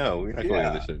 No, we're not going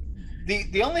on the ship.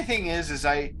 The only thing is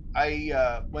I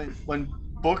when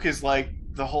Book is like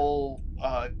the whole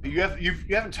you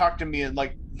haven't talked to me in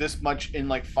like this much in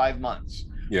like 5 months.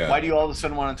 Yeah. Why do you all of a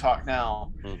sudden want to talk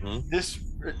now? Mm-hmm. This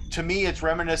to me it's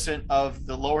reminiscent of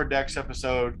the Lower Decks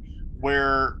episode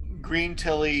where Green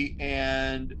Tilly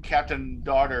and Captain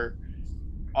Daughter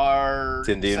are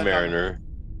Cindy and Mariner.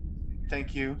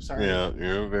 Thank you. Sorry. Yeah,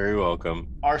 you're very welcome.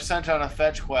 Are sent on a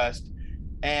fetch quest,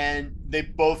 and they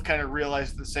both kind of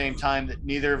realize at the same time that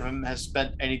neither of them has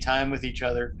spent any time with each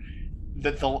other.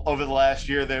 That over the last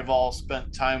year, they've all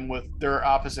spent time with their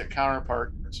opposite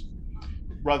counterparts,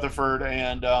 Rutherford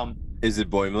and is it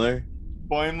Boimler?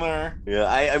 Boimler. Yeah,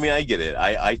 I mean, I get it.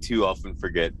 I too often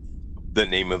forget the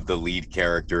name of the lead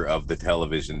character of the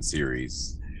television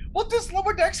series. Well, does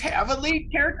Lower Decks have a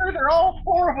lead character? They're all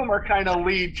 4 of them are kind of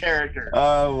lead characters.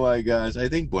 Oh my gosh, I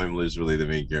think Boimler's really the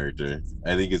main character.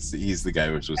 I think he's the guy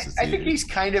we're supposed to see. I think he's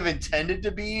kind of intended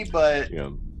to be, but yeah.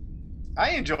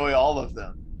 I enjoy all of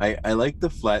them. I like the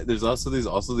flat. There's also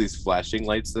these flashing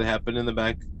lights that happen in the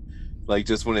back, like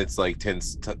just when it's like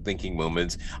tense thinking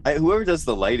moments. Whoever does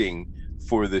the lighting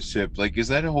for the ship, like, is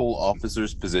that a whole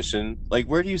officer's position? Like,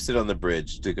 where do you sit on the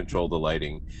bridge to control the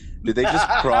lighting? Did they just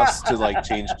cross to like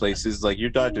change places? Like, you're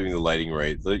not doing the lighting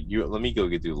right. Let me go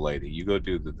do the lighting. You go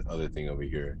do the other thing over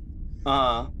here.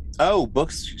 Oh,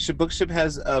 Bookship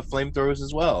has flamethrowers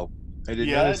as well. I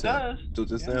didn't notice that until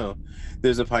just now.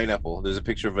 There's a pineapple. There's a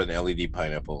picture of an LED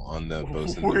pineapple on the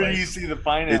bosun device. Where do you see the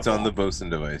pineapple? It's on the bosun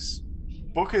device.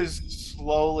 Book is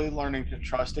slowly learning to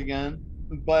trust again.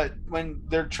 But when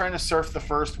they're trying to surf the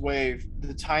first wave,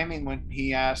 the timing when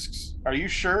he asks, "Are you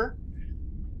sure?"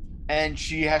 and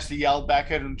she has to yell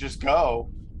back at him, "Just go."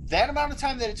 That amount of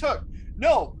time that it took.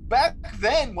 No, back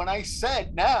then when I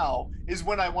said now is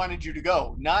when I wanted you to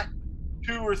go, not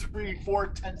 2 or 3, 4,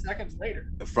 10 seconds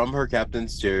later. From her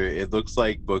captain's chair, it looks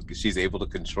like Book. She's able to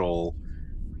control,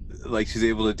 like she's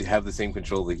able to have the same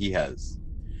control that he has.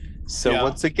 So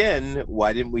once again,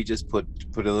 why didn't we just put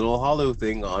a little hollow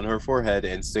thing on her forehead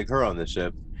and stick her on the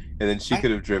ship, and then she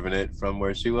could have driven it from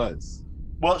where she was?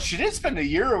 Well, she did spend a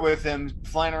year with him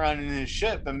flying around in his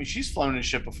ship. I mean, she's flown his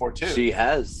ship before too. She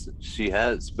has,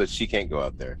 but she can't go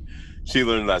out there. She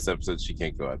learned last episode she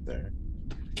can't go out there.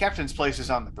 Captain's place is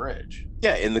on the bridge.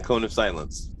 Yeah, in the Cone of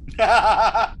Silence.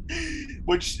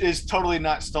 Which is totally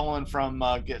not stolen from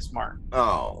Get Smart.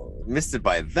 Oh, missed it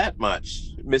by that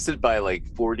much. Missed it by like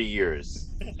 40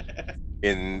 years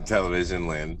in television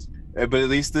land. But at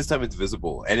least this time it's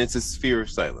visible, and it's a sphere of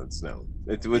silence now.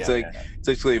 It's Yeah. like it's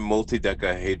actually a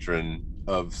multi-decahedron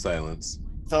of silence.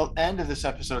 The end of this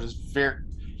episode is very,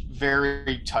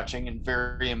 very touching and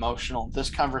very emotional. This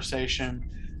conversation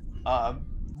uh,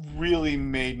 really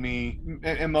made me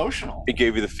emotional. It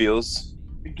gave you the feels.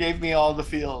 It gave me all the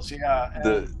feels. Yeah,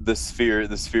 and The sphere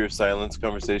of silence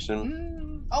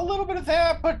conversation. a little bit of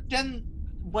that, but then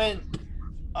when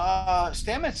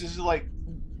Stamets is like,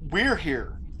 we're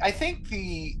here. I think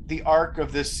the arc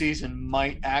of this season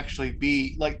might actually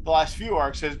be like the last few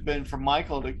arcs has been for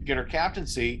Michael to get her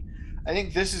captaincy. I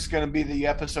think this is going to be the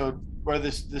episode where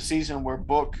the season where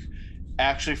Book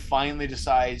actually finally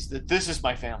decides that this is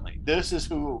my family. This is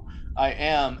who I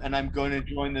am, and I'm going to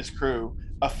join this crew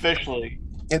officially.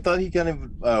 I thought he kind of.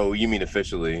 Oh, you mean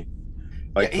officially? Yeah,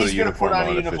 Like put a he's going to put uniform on a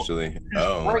on uniform. officially? Because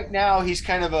Oh, right now he's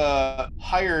kind of a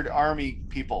hired army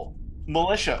people,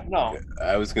 militia. No,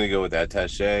 I was gonna go with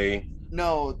attaché.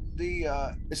 no, the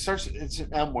it starts. It's an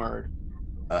M word.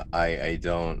 I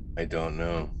don't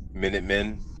know.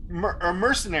 Minutemen, Or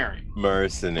mercenary.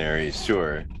 mercenary,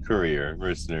 sure, courier,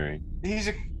 mercenary. He's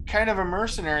a kind of a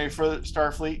mercenary for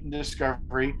Starfleet and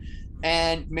Discovery,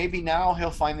 and maybe now he'll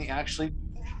finally actually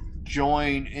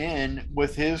join in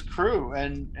with his crew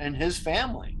and his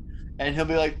family, and he'll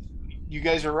be like, "You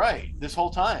guys are right this whole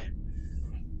time."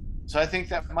 So I think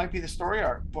that might be the story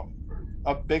arc,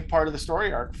 a big part of the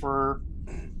story arc for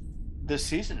this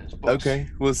season is Books. Okay,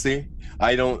 we'll see.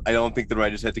 I don't think the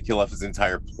writers had to kill off his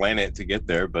entire planet to get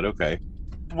there, but okay.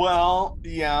 Well,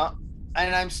 yeah,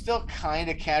 and I'm still kind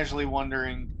of casually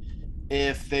wondering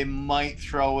if they might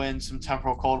throw in some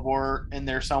temporal Cold War in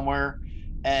there somewhere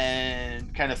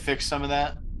and kind of fix some of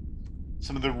that,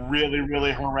 some of the really,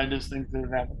 really horrendous things that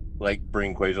have happened. Like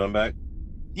bring Quajon back.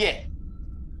 Yeah,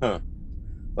 Huh.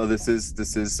 Well, this is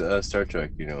Star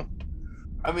Trek, you know.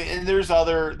 I mean, and there's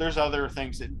other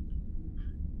things that,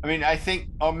 I mean, I think,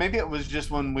 oh, maybe it was just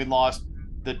when we lost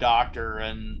the doctor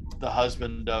and the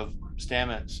husband of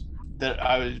Stamets that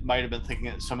might have been thinking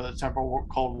that some of the temporal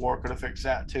Cold War could have fixed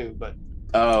that too, but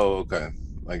Oh, okay.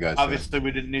 I got you. obviously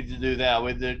we didn't need to do that.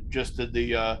 We just did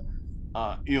the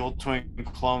evil twin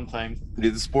clone thing.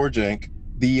 Did the spore jank.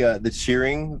 The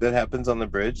cheering that happens on the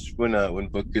bridge when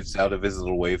Book gets out of his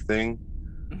little wave thing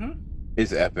Mm-hmm.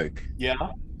 is epic. Yeah.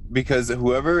 Because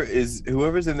whoever's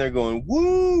in there going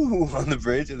woo on the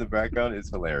bridge in the background is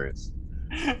hilarious.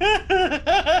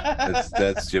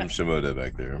 That's Jim Shimoda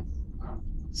back there.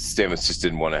 Stamets just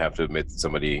didn't want to have to admit that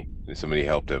somebody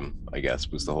helped him, I guess,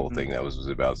 was the whole thing that was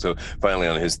about. So finally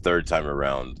on his third time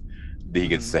around, he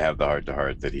gets to have the heart to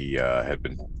heart that he had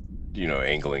been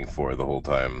angling for the whole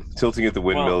time, tilting at the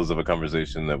windmills of a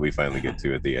conversation that we finally get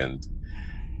to at the end.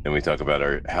 And we talk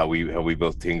about how we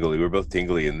both tingly. We're both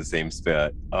tingly in the same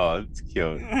spot. Oh, it's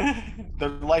cute. Their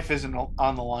life isn't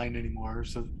on the line anymore,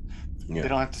 so they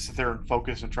don't have to sit there and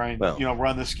focus and try and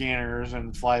run the scanners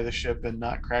and fly the ship and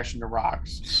not crash into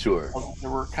rocks. Sure. They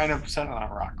were kind of set on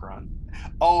a rock run.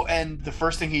 Oh, and the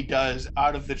first thing he does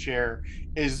out of the chair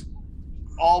is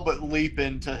all but leap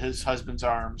into his husband's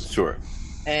arms. Sure.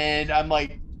 And I'm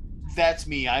like, that's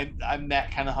me. I'm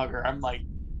that kind of hugger. I'm like,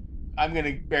 I'm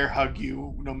gonna bear hug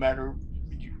you no matter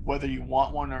whether you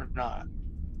want one or not.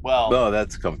 Well, no,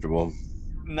 that's comfortable.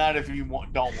 Not if you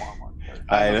don't want one.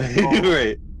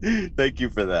 Right. Thank you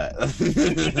for that.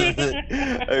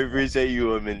 I appreciate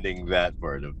you amending that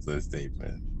part of the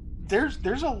statement.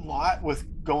 There's a lot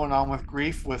going on with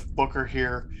grief with Booker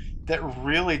here that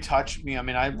really touched me. I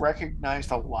mean, I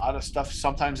recognized a lot of stuff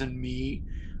sometimes in me,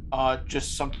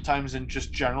 just sometimes in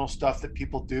just general stuff that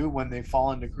people do when they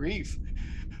fall into grief.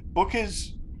 Book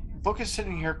is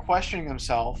sitting here questioning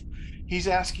himself. He's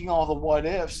asking all the what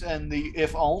ifs and the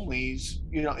if onlys.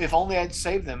 If only I'd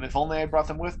saved them. If only I brought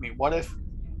them with me. What if,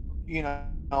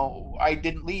 I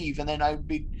didn't leave and then I'd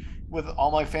be with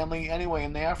all my family anyway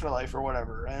in the afterlife or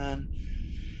whatever. And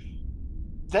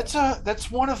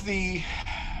that's one of the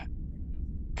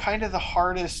kind of the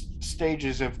hardest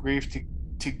stages of grief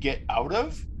to get out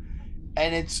of.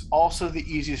 And it's also the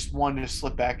easiest one to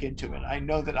slip back into it. I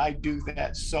know that I do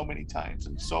that so many times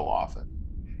and so often.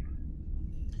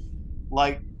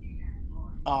 Like,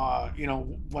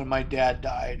 when my dad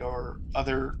died or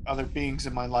other beings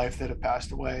in my life that have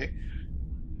passed away,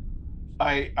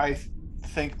 I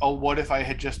think, oh, what if I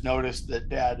had just noticed that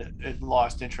Dad had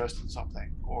lost interest in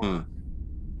something or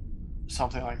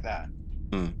something like that.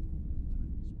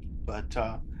 But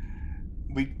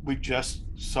we just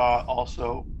saw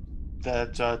also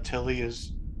that Tilly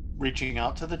is reaching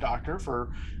out to the doctor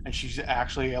and she's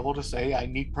actually able to say, I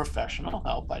need professional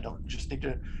help. I don't just need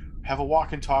to have a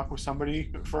walk and talk with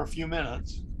somebody for a few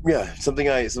minutes. Yeah, something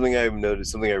I've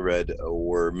noticed, something I read,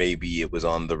 or maybe it was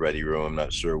on the Ready Room. I'm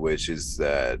not sure which. Is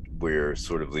that we're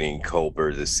sort of leaning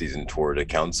Culber this season toward a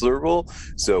counselor role.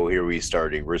 So here we're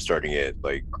starting it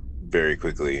like very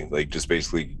quickly, like just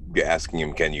basically asking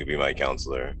him, "Can you be my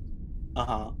counselor?"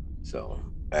 Uh-huh. So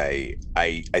I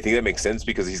think that makes sense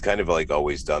because he's kind of like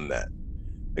always done that.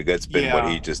 Like that's been what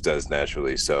he Yeah. just does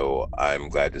naturally. So I'm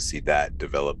glad to see that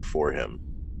develop for him.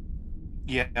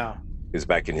 Yeah. Because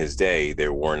back in his day,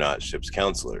 there were not ship's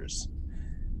counselors.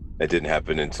 That didn't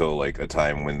happen until like a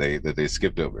time when they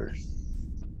skipped over.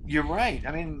 You're right.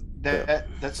 I mean, Yeah,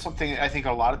 that's something I think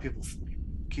a lot of people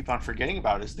keep on forgetting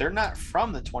about is they're not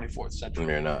from the 24th and century.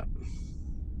 they're not.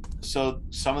 So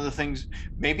some of the things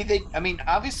maybe they I mean,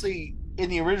 obviously in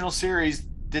the original series,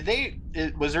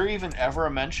 was there even ever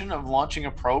a mention of launching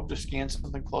a probe to scan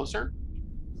something closer?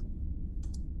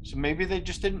 So maybe they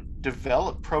just didn't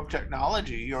develop probe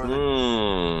technology or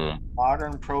the Hmm.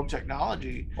 modern probe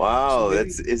technology. So Wow, maybe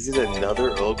is it another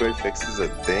Earl Grey fixes a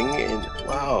thing? And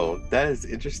wow, that is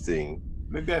interesting.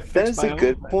 maybe I That fixed is a my own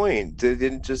good thing. point. They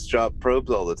didn't just drop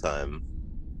probes all the time.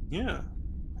 Yeah.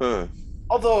 Huh.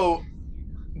 Although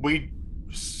we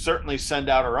certainly send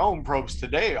out our own probes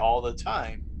today all the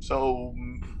time. So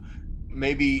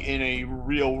maybe in a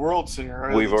real world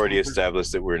scenario, We've the already 23rd.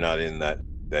 established that we're not in that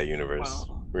universe.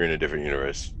 Well, We're in a different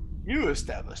universe. you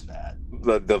established that.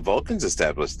 The Vulcans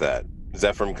established that.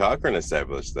 Zephyr Cochrane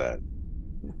established that.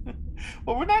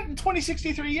 Well, we're not in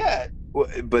 2063 yet. Well,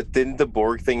 but didn't the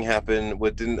Borg thing happen?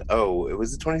 What didn't? Oh, it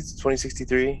was it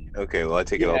 2063. Okay, well, I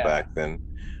take it all Yeah. back then.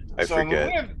 I So I mean,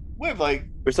 forget. we have like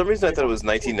For some reason, I you thought it know was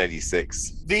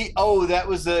 1996. that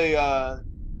was the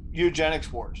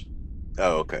eugenics wars,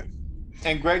 Oh, okay.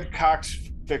 and Greg Cox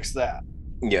fixed that.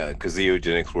 Yeah, because the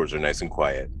eugenics wars are nice and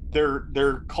quiet.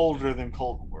 They're colder than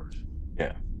Cold Wars.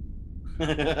 Yeah.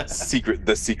 The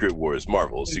Secret Wars,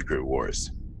 Marvel Secret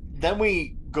Wars. Then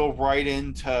we go right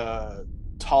into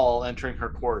Tall entering her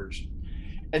quarters,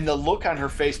 and the look on her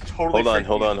face totally Hold on, freaked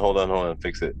hold me on, out. hold on, hold on.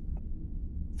 Fix it.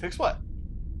 Fix what?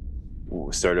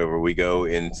 Start over. We go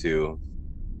into.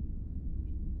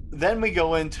 Then we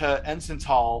go into Ensign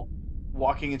Tall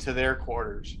walking into their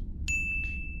quarters,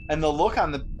 and the look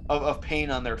on of pain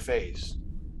on their face.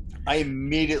 I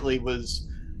immediately was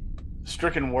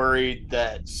stricken worried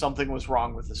that something was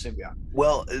wrong with the symbiote.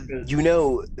 Well,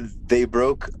 they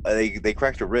broke. They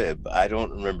cracked a rib. I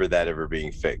don't remember that ever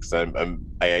being fixed. I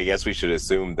guess we should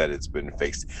assume that it's been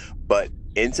fixed. But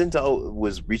Incental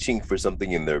was reaching for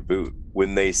something in their boot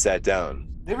when they sat down.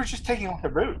 They were just taking off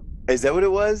their boot. Is that what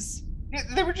it was? Yeah,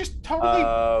 they were just totally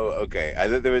Oh, okay. I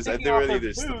thought there was. I think taking they off were their either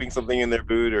boot. slipping something in their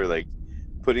boot or like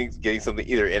getting something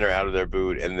either in or out of their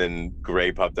boot, and then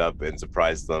Gray popped up and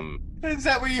surprised them. Is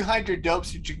that where you hide your dope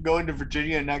so you can go into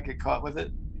Virginia and not get caught with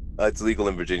it? It's legal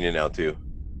in Virginia now too.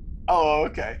 Oh,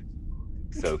 okay.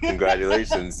 So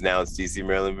congratulations. Now it's DC,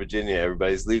 Maryland, Virginia.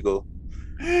 Everybody's legal.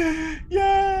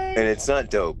 Yay! And it's not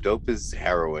dope. Dope is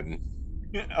heroin.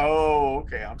 Oh,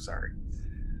 okay. I'm sorry.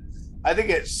 I think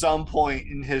at some point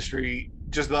in history,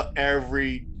 just about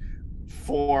every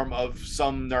form of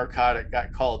some narcotic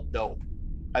got called dope.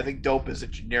 I think dope is a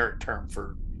generic term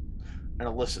for an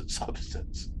illicit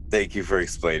substance. Thank you for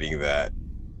explaining that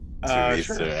to me,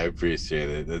 Sure. sir. I appreciate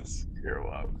it. You're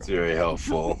welcome. It's very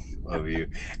helpful of you.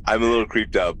 I'm a little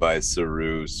creeped out by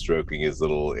Saru stroking his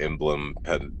little emblem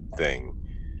pen thing.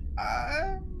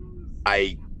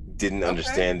 I didn't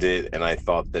understand it, and I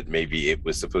thought that maybe it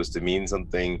was supposed to mean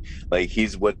something. Like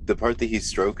the part that he's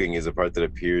stroking is a part that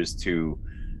appears to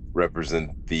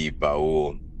represent the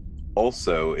Baul.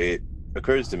 Also, it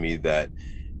occurs to me that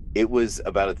it was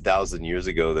about 1,000 years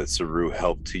ago that Saru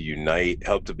helped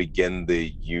to begin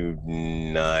the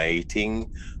uniting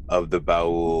of the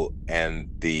Baul and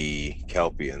the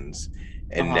Kelpians.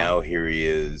 And now here he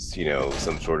is,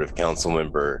 some sort of council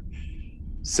member.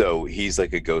 So he's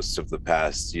like a ghost of the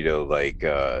past, like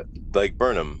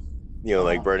Burnham,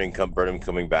 like Burnham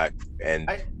coming back and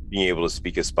being able to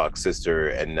speak as Spock's sister,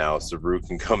 and now Saru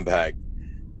can come back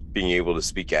being able to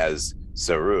speak as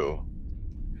Saru.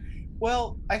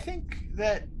 Well, I think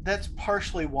that's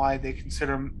partially why they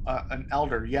consider him an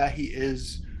elder. Yeah, he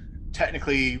is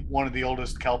technically one of the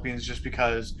oldest Kelpians just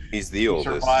because He's the he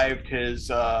oldest. survived his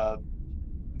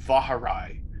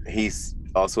Vaharai. He's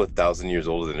also 1,000 years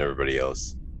older than everybody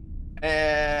else.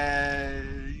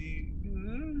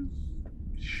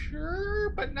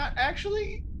 Sure, but not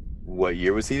actually. What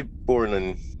year was he born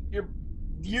in? Your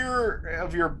year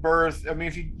of your birth. I mean,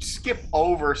 if you skip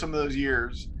over some of those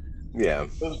years. Yeah.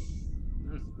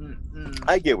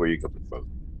 I get where you're coming from.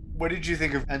 What did you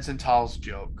think of Ensign Tall's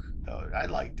joke? I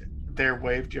liked it. Their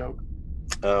wave joke.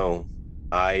 Oh,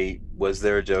 Was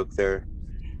there a joke there?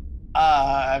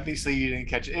 Obviously you didn't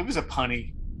catch it. It was a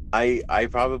punny. I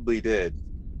probably did.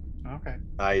 Okay.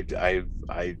 I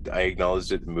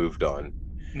acknowledged it and moved on.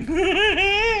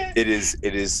 It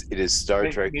is Star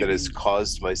Trek that has Maybe.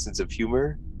 caused my sense of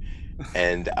humor,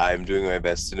 and I'm doing my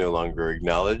best to no longer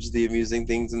acknowledge the amusing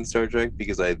things in Star Trek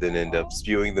because I then end up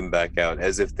spewing them back out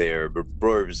as if they are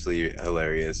bravely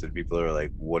hilarious, and people are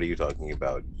like, "What are you talking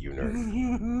about, you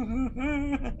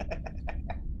nerd?"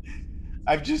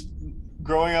 I've just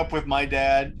growing up with my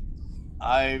dad.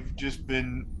 I've just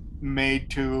been made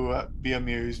to be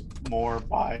amused more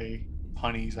by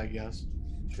punnies, I guess.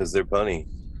 Because they're punny.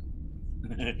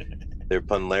 They're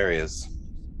punlarious.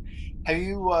 Have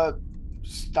you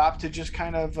stopped to just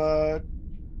kind of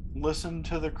listen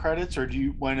to the credits, or do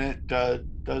you when it does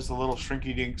the little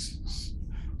shrinky dinks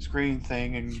screen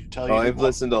thing and tell Oh, you to I've go?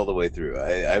 listened all the way through.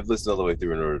 I've listened all the way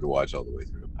through in order to watch all the way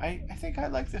through. I think I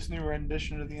like this new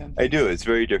rendition of the end I theme. do. It's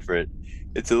very different.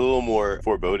 It's a little more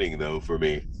foreboding though for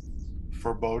me.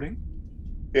 Foreboding.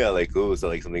 Yeah, like oh, so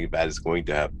like something bad is going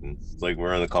to happen. It's like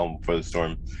we're on the calm before the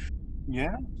storm.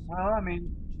 Yeah. Well, I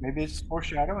mean, maybe it's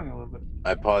foreshadowing a little bit.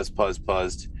 I paused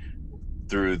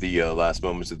through the last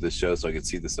moments of this show so I could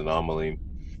see this anomaly.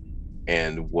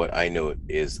 And what I note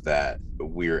is that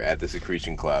we're at this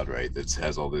accretion cloud, right? That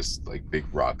has all this like big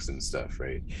rocks and stuff,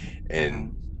 right?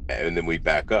 And and then we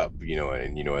back up,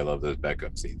 and I love those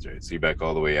backup scenes, right? So you back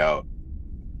all the way out,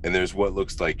 and there's what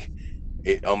looks like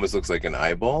it almost looks like an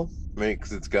eyeball, right?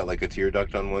 Because it's got like a tear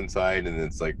duct on one side and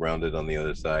it's like rounded on the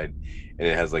other side, and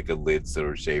it has like a lid sort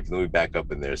of shape. And then we back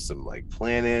up and there's some like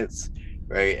planets,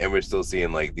 right? And we're still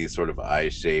seeing like these sort of eye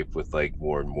shape with like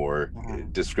more and more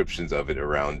descriptions of it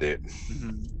around it.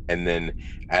 And then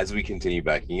as we continue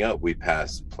backing up, we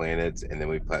pass planets and then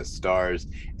we pass stars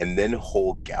and then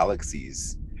whole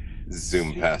galaxies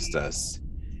zoom past us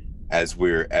as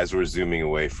we're zooming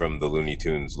away from the Looney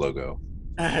Tunes logo.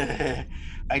 I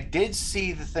did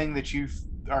see the thing that you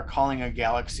are calling a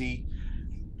galaxy.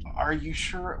 Are you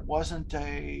sure it wasn't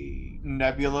a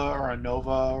nebula or a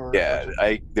nova? Yeah,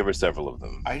 there were several of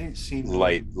them. I didn't see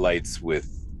lights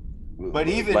with, but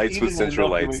even with central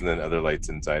lights and then other lights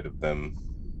inside of them.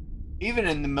 Even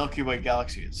in the Milky Way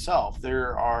galaxy itself,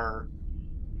 there are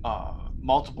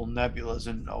multiple nebulas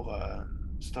and nova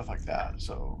and stuff like that.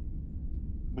 So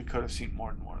we could have seen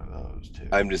more than one of those too.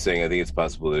 I'm just saying, I think it's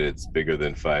possible that it's bigger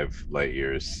than 5 light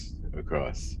years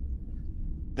across.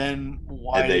 Then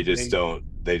why? And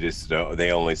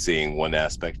they only seeing one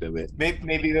aspect of it.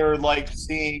 Maybe they're like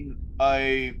seeing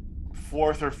a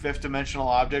 4th or 5th dimensional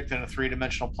object in a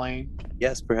 3-dimensional plane.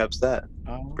 Yes, perhaps that.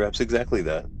 Perhaps exactly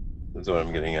that. That's what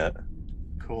I'm getting at.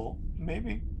 Cool.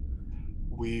 Maybe.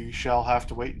 We shall have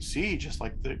to wait and see, just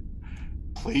like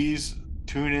please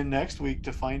tune in next week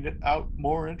to find out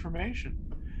more information.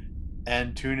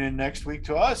 And tune in next week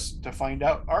to us to find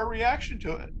out our reaction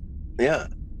to it. Yeah.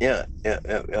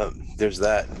 There's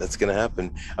that. That's gonna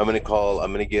happen. I'm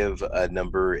gonna give a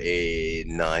number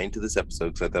 9 to this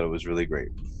episode because I thought it was really great.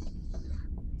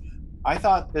 I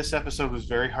thought this episode was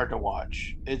very hard to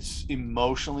watch. It's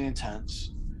emotionally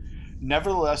intense.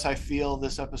 Nevertheless, I feel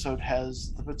this episode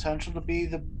has the potential to be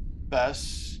the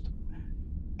best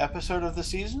episode of the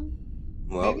season.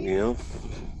 Well, maybe?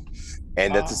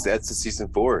 And that's the season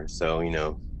 4, so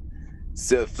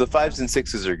so the 5s and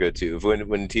 6s are good too.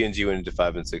 When TNG went into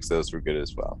 5 and 6, those were good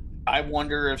as well. I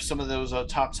wonder if some of those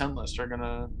top 10 lists are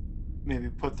gonna maybe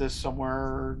put this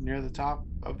somewhere near the top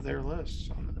of their lists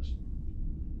on this.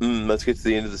 Let's get to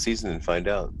the end of the season and find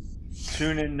out.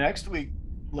 Tune in next week,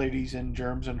 ladies and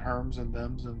germs and herms and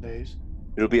thems and theys.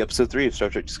 It'll be episode 3 of Star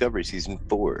Trek Discovery, season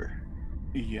 4.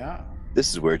 Yeah.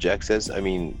 This is where Jack says,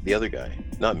 the other guy,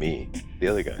 not me, the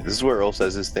other guy. This is where Earl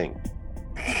says his thing.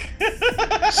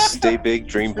 Stay big,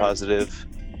 dream positive.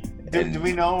 Do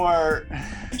we know our...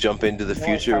 Jump into the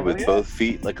future with both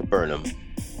feet like a Burnham.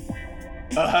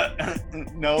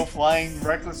 No, flying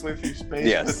recklessly through space.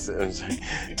 Yes.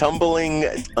 Tumbling,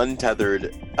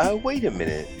 untethered. Wait a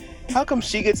minute. How come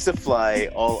she gets to fly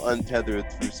all untethered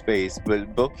through space,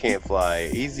 but Book can't fly?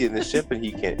 He's in the ship and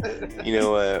he can't. You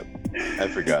know what? I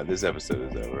forgot. This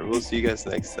episode is over. We'll see you guys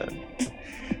next time.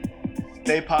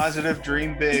 Stay positive,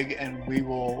 dream big, and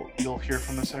you'll hear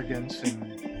from us again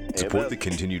soon. Support the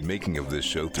continued making of this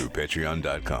show through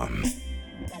patreon.com.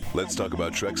 Let's Talk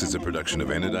About Treks is a production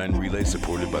of Anodyne Relay,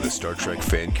 supported by the Star Trek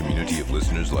fan community of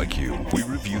listeners like you. We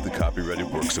review the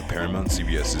copyrighted works of Paramount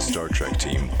CBS's Star Trek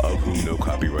team, of whom no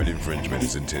copyright infringement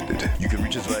is intended. You can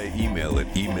reach us via email at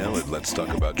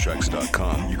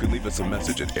letstalkabouttreks.com. You can leave us a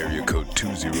message at area code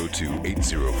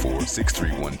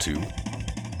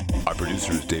 202-804-6312. Our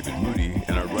producer is David Moody,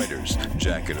 and our writer Talkers.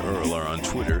 Jack and Earl are on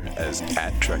Twitter as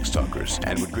 @TreksTalkers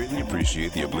and would greatly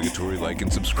appreciate the obligatory like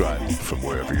and subscribe from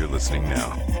wherever you're listening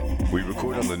now. We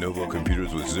record on Lenovo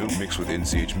computers with Zoom, mix with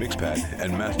NCH Mixpad,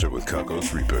 and master with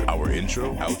Kakos Reaper. Our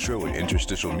intro, outro, and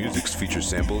interstitial musics feature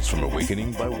samples from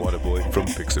Awakening by Waterboy from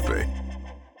Pixabay.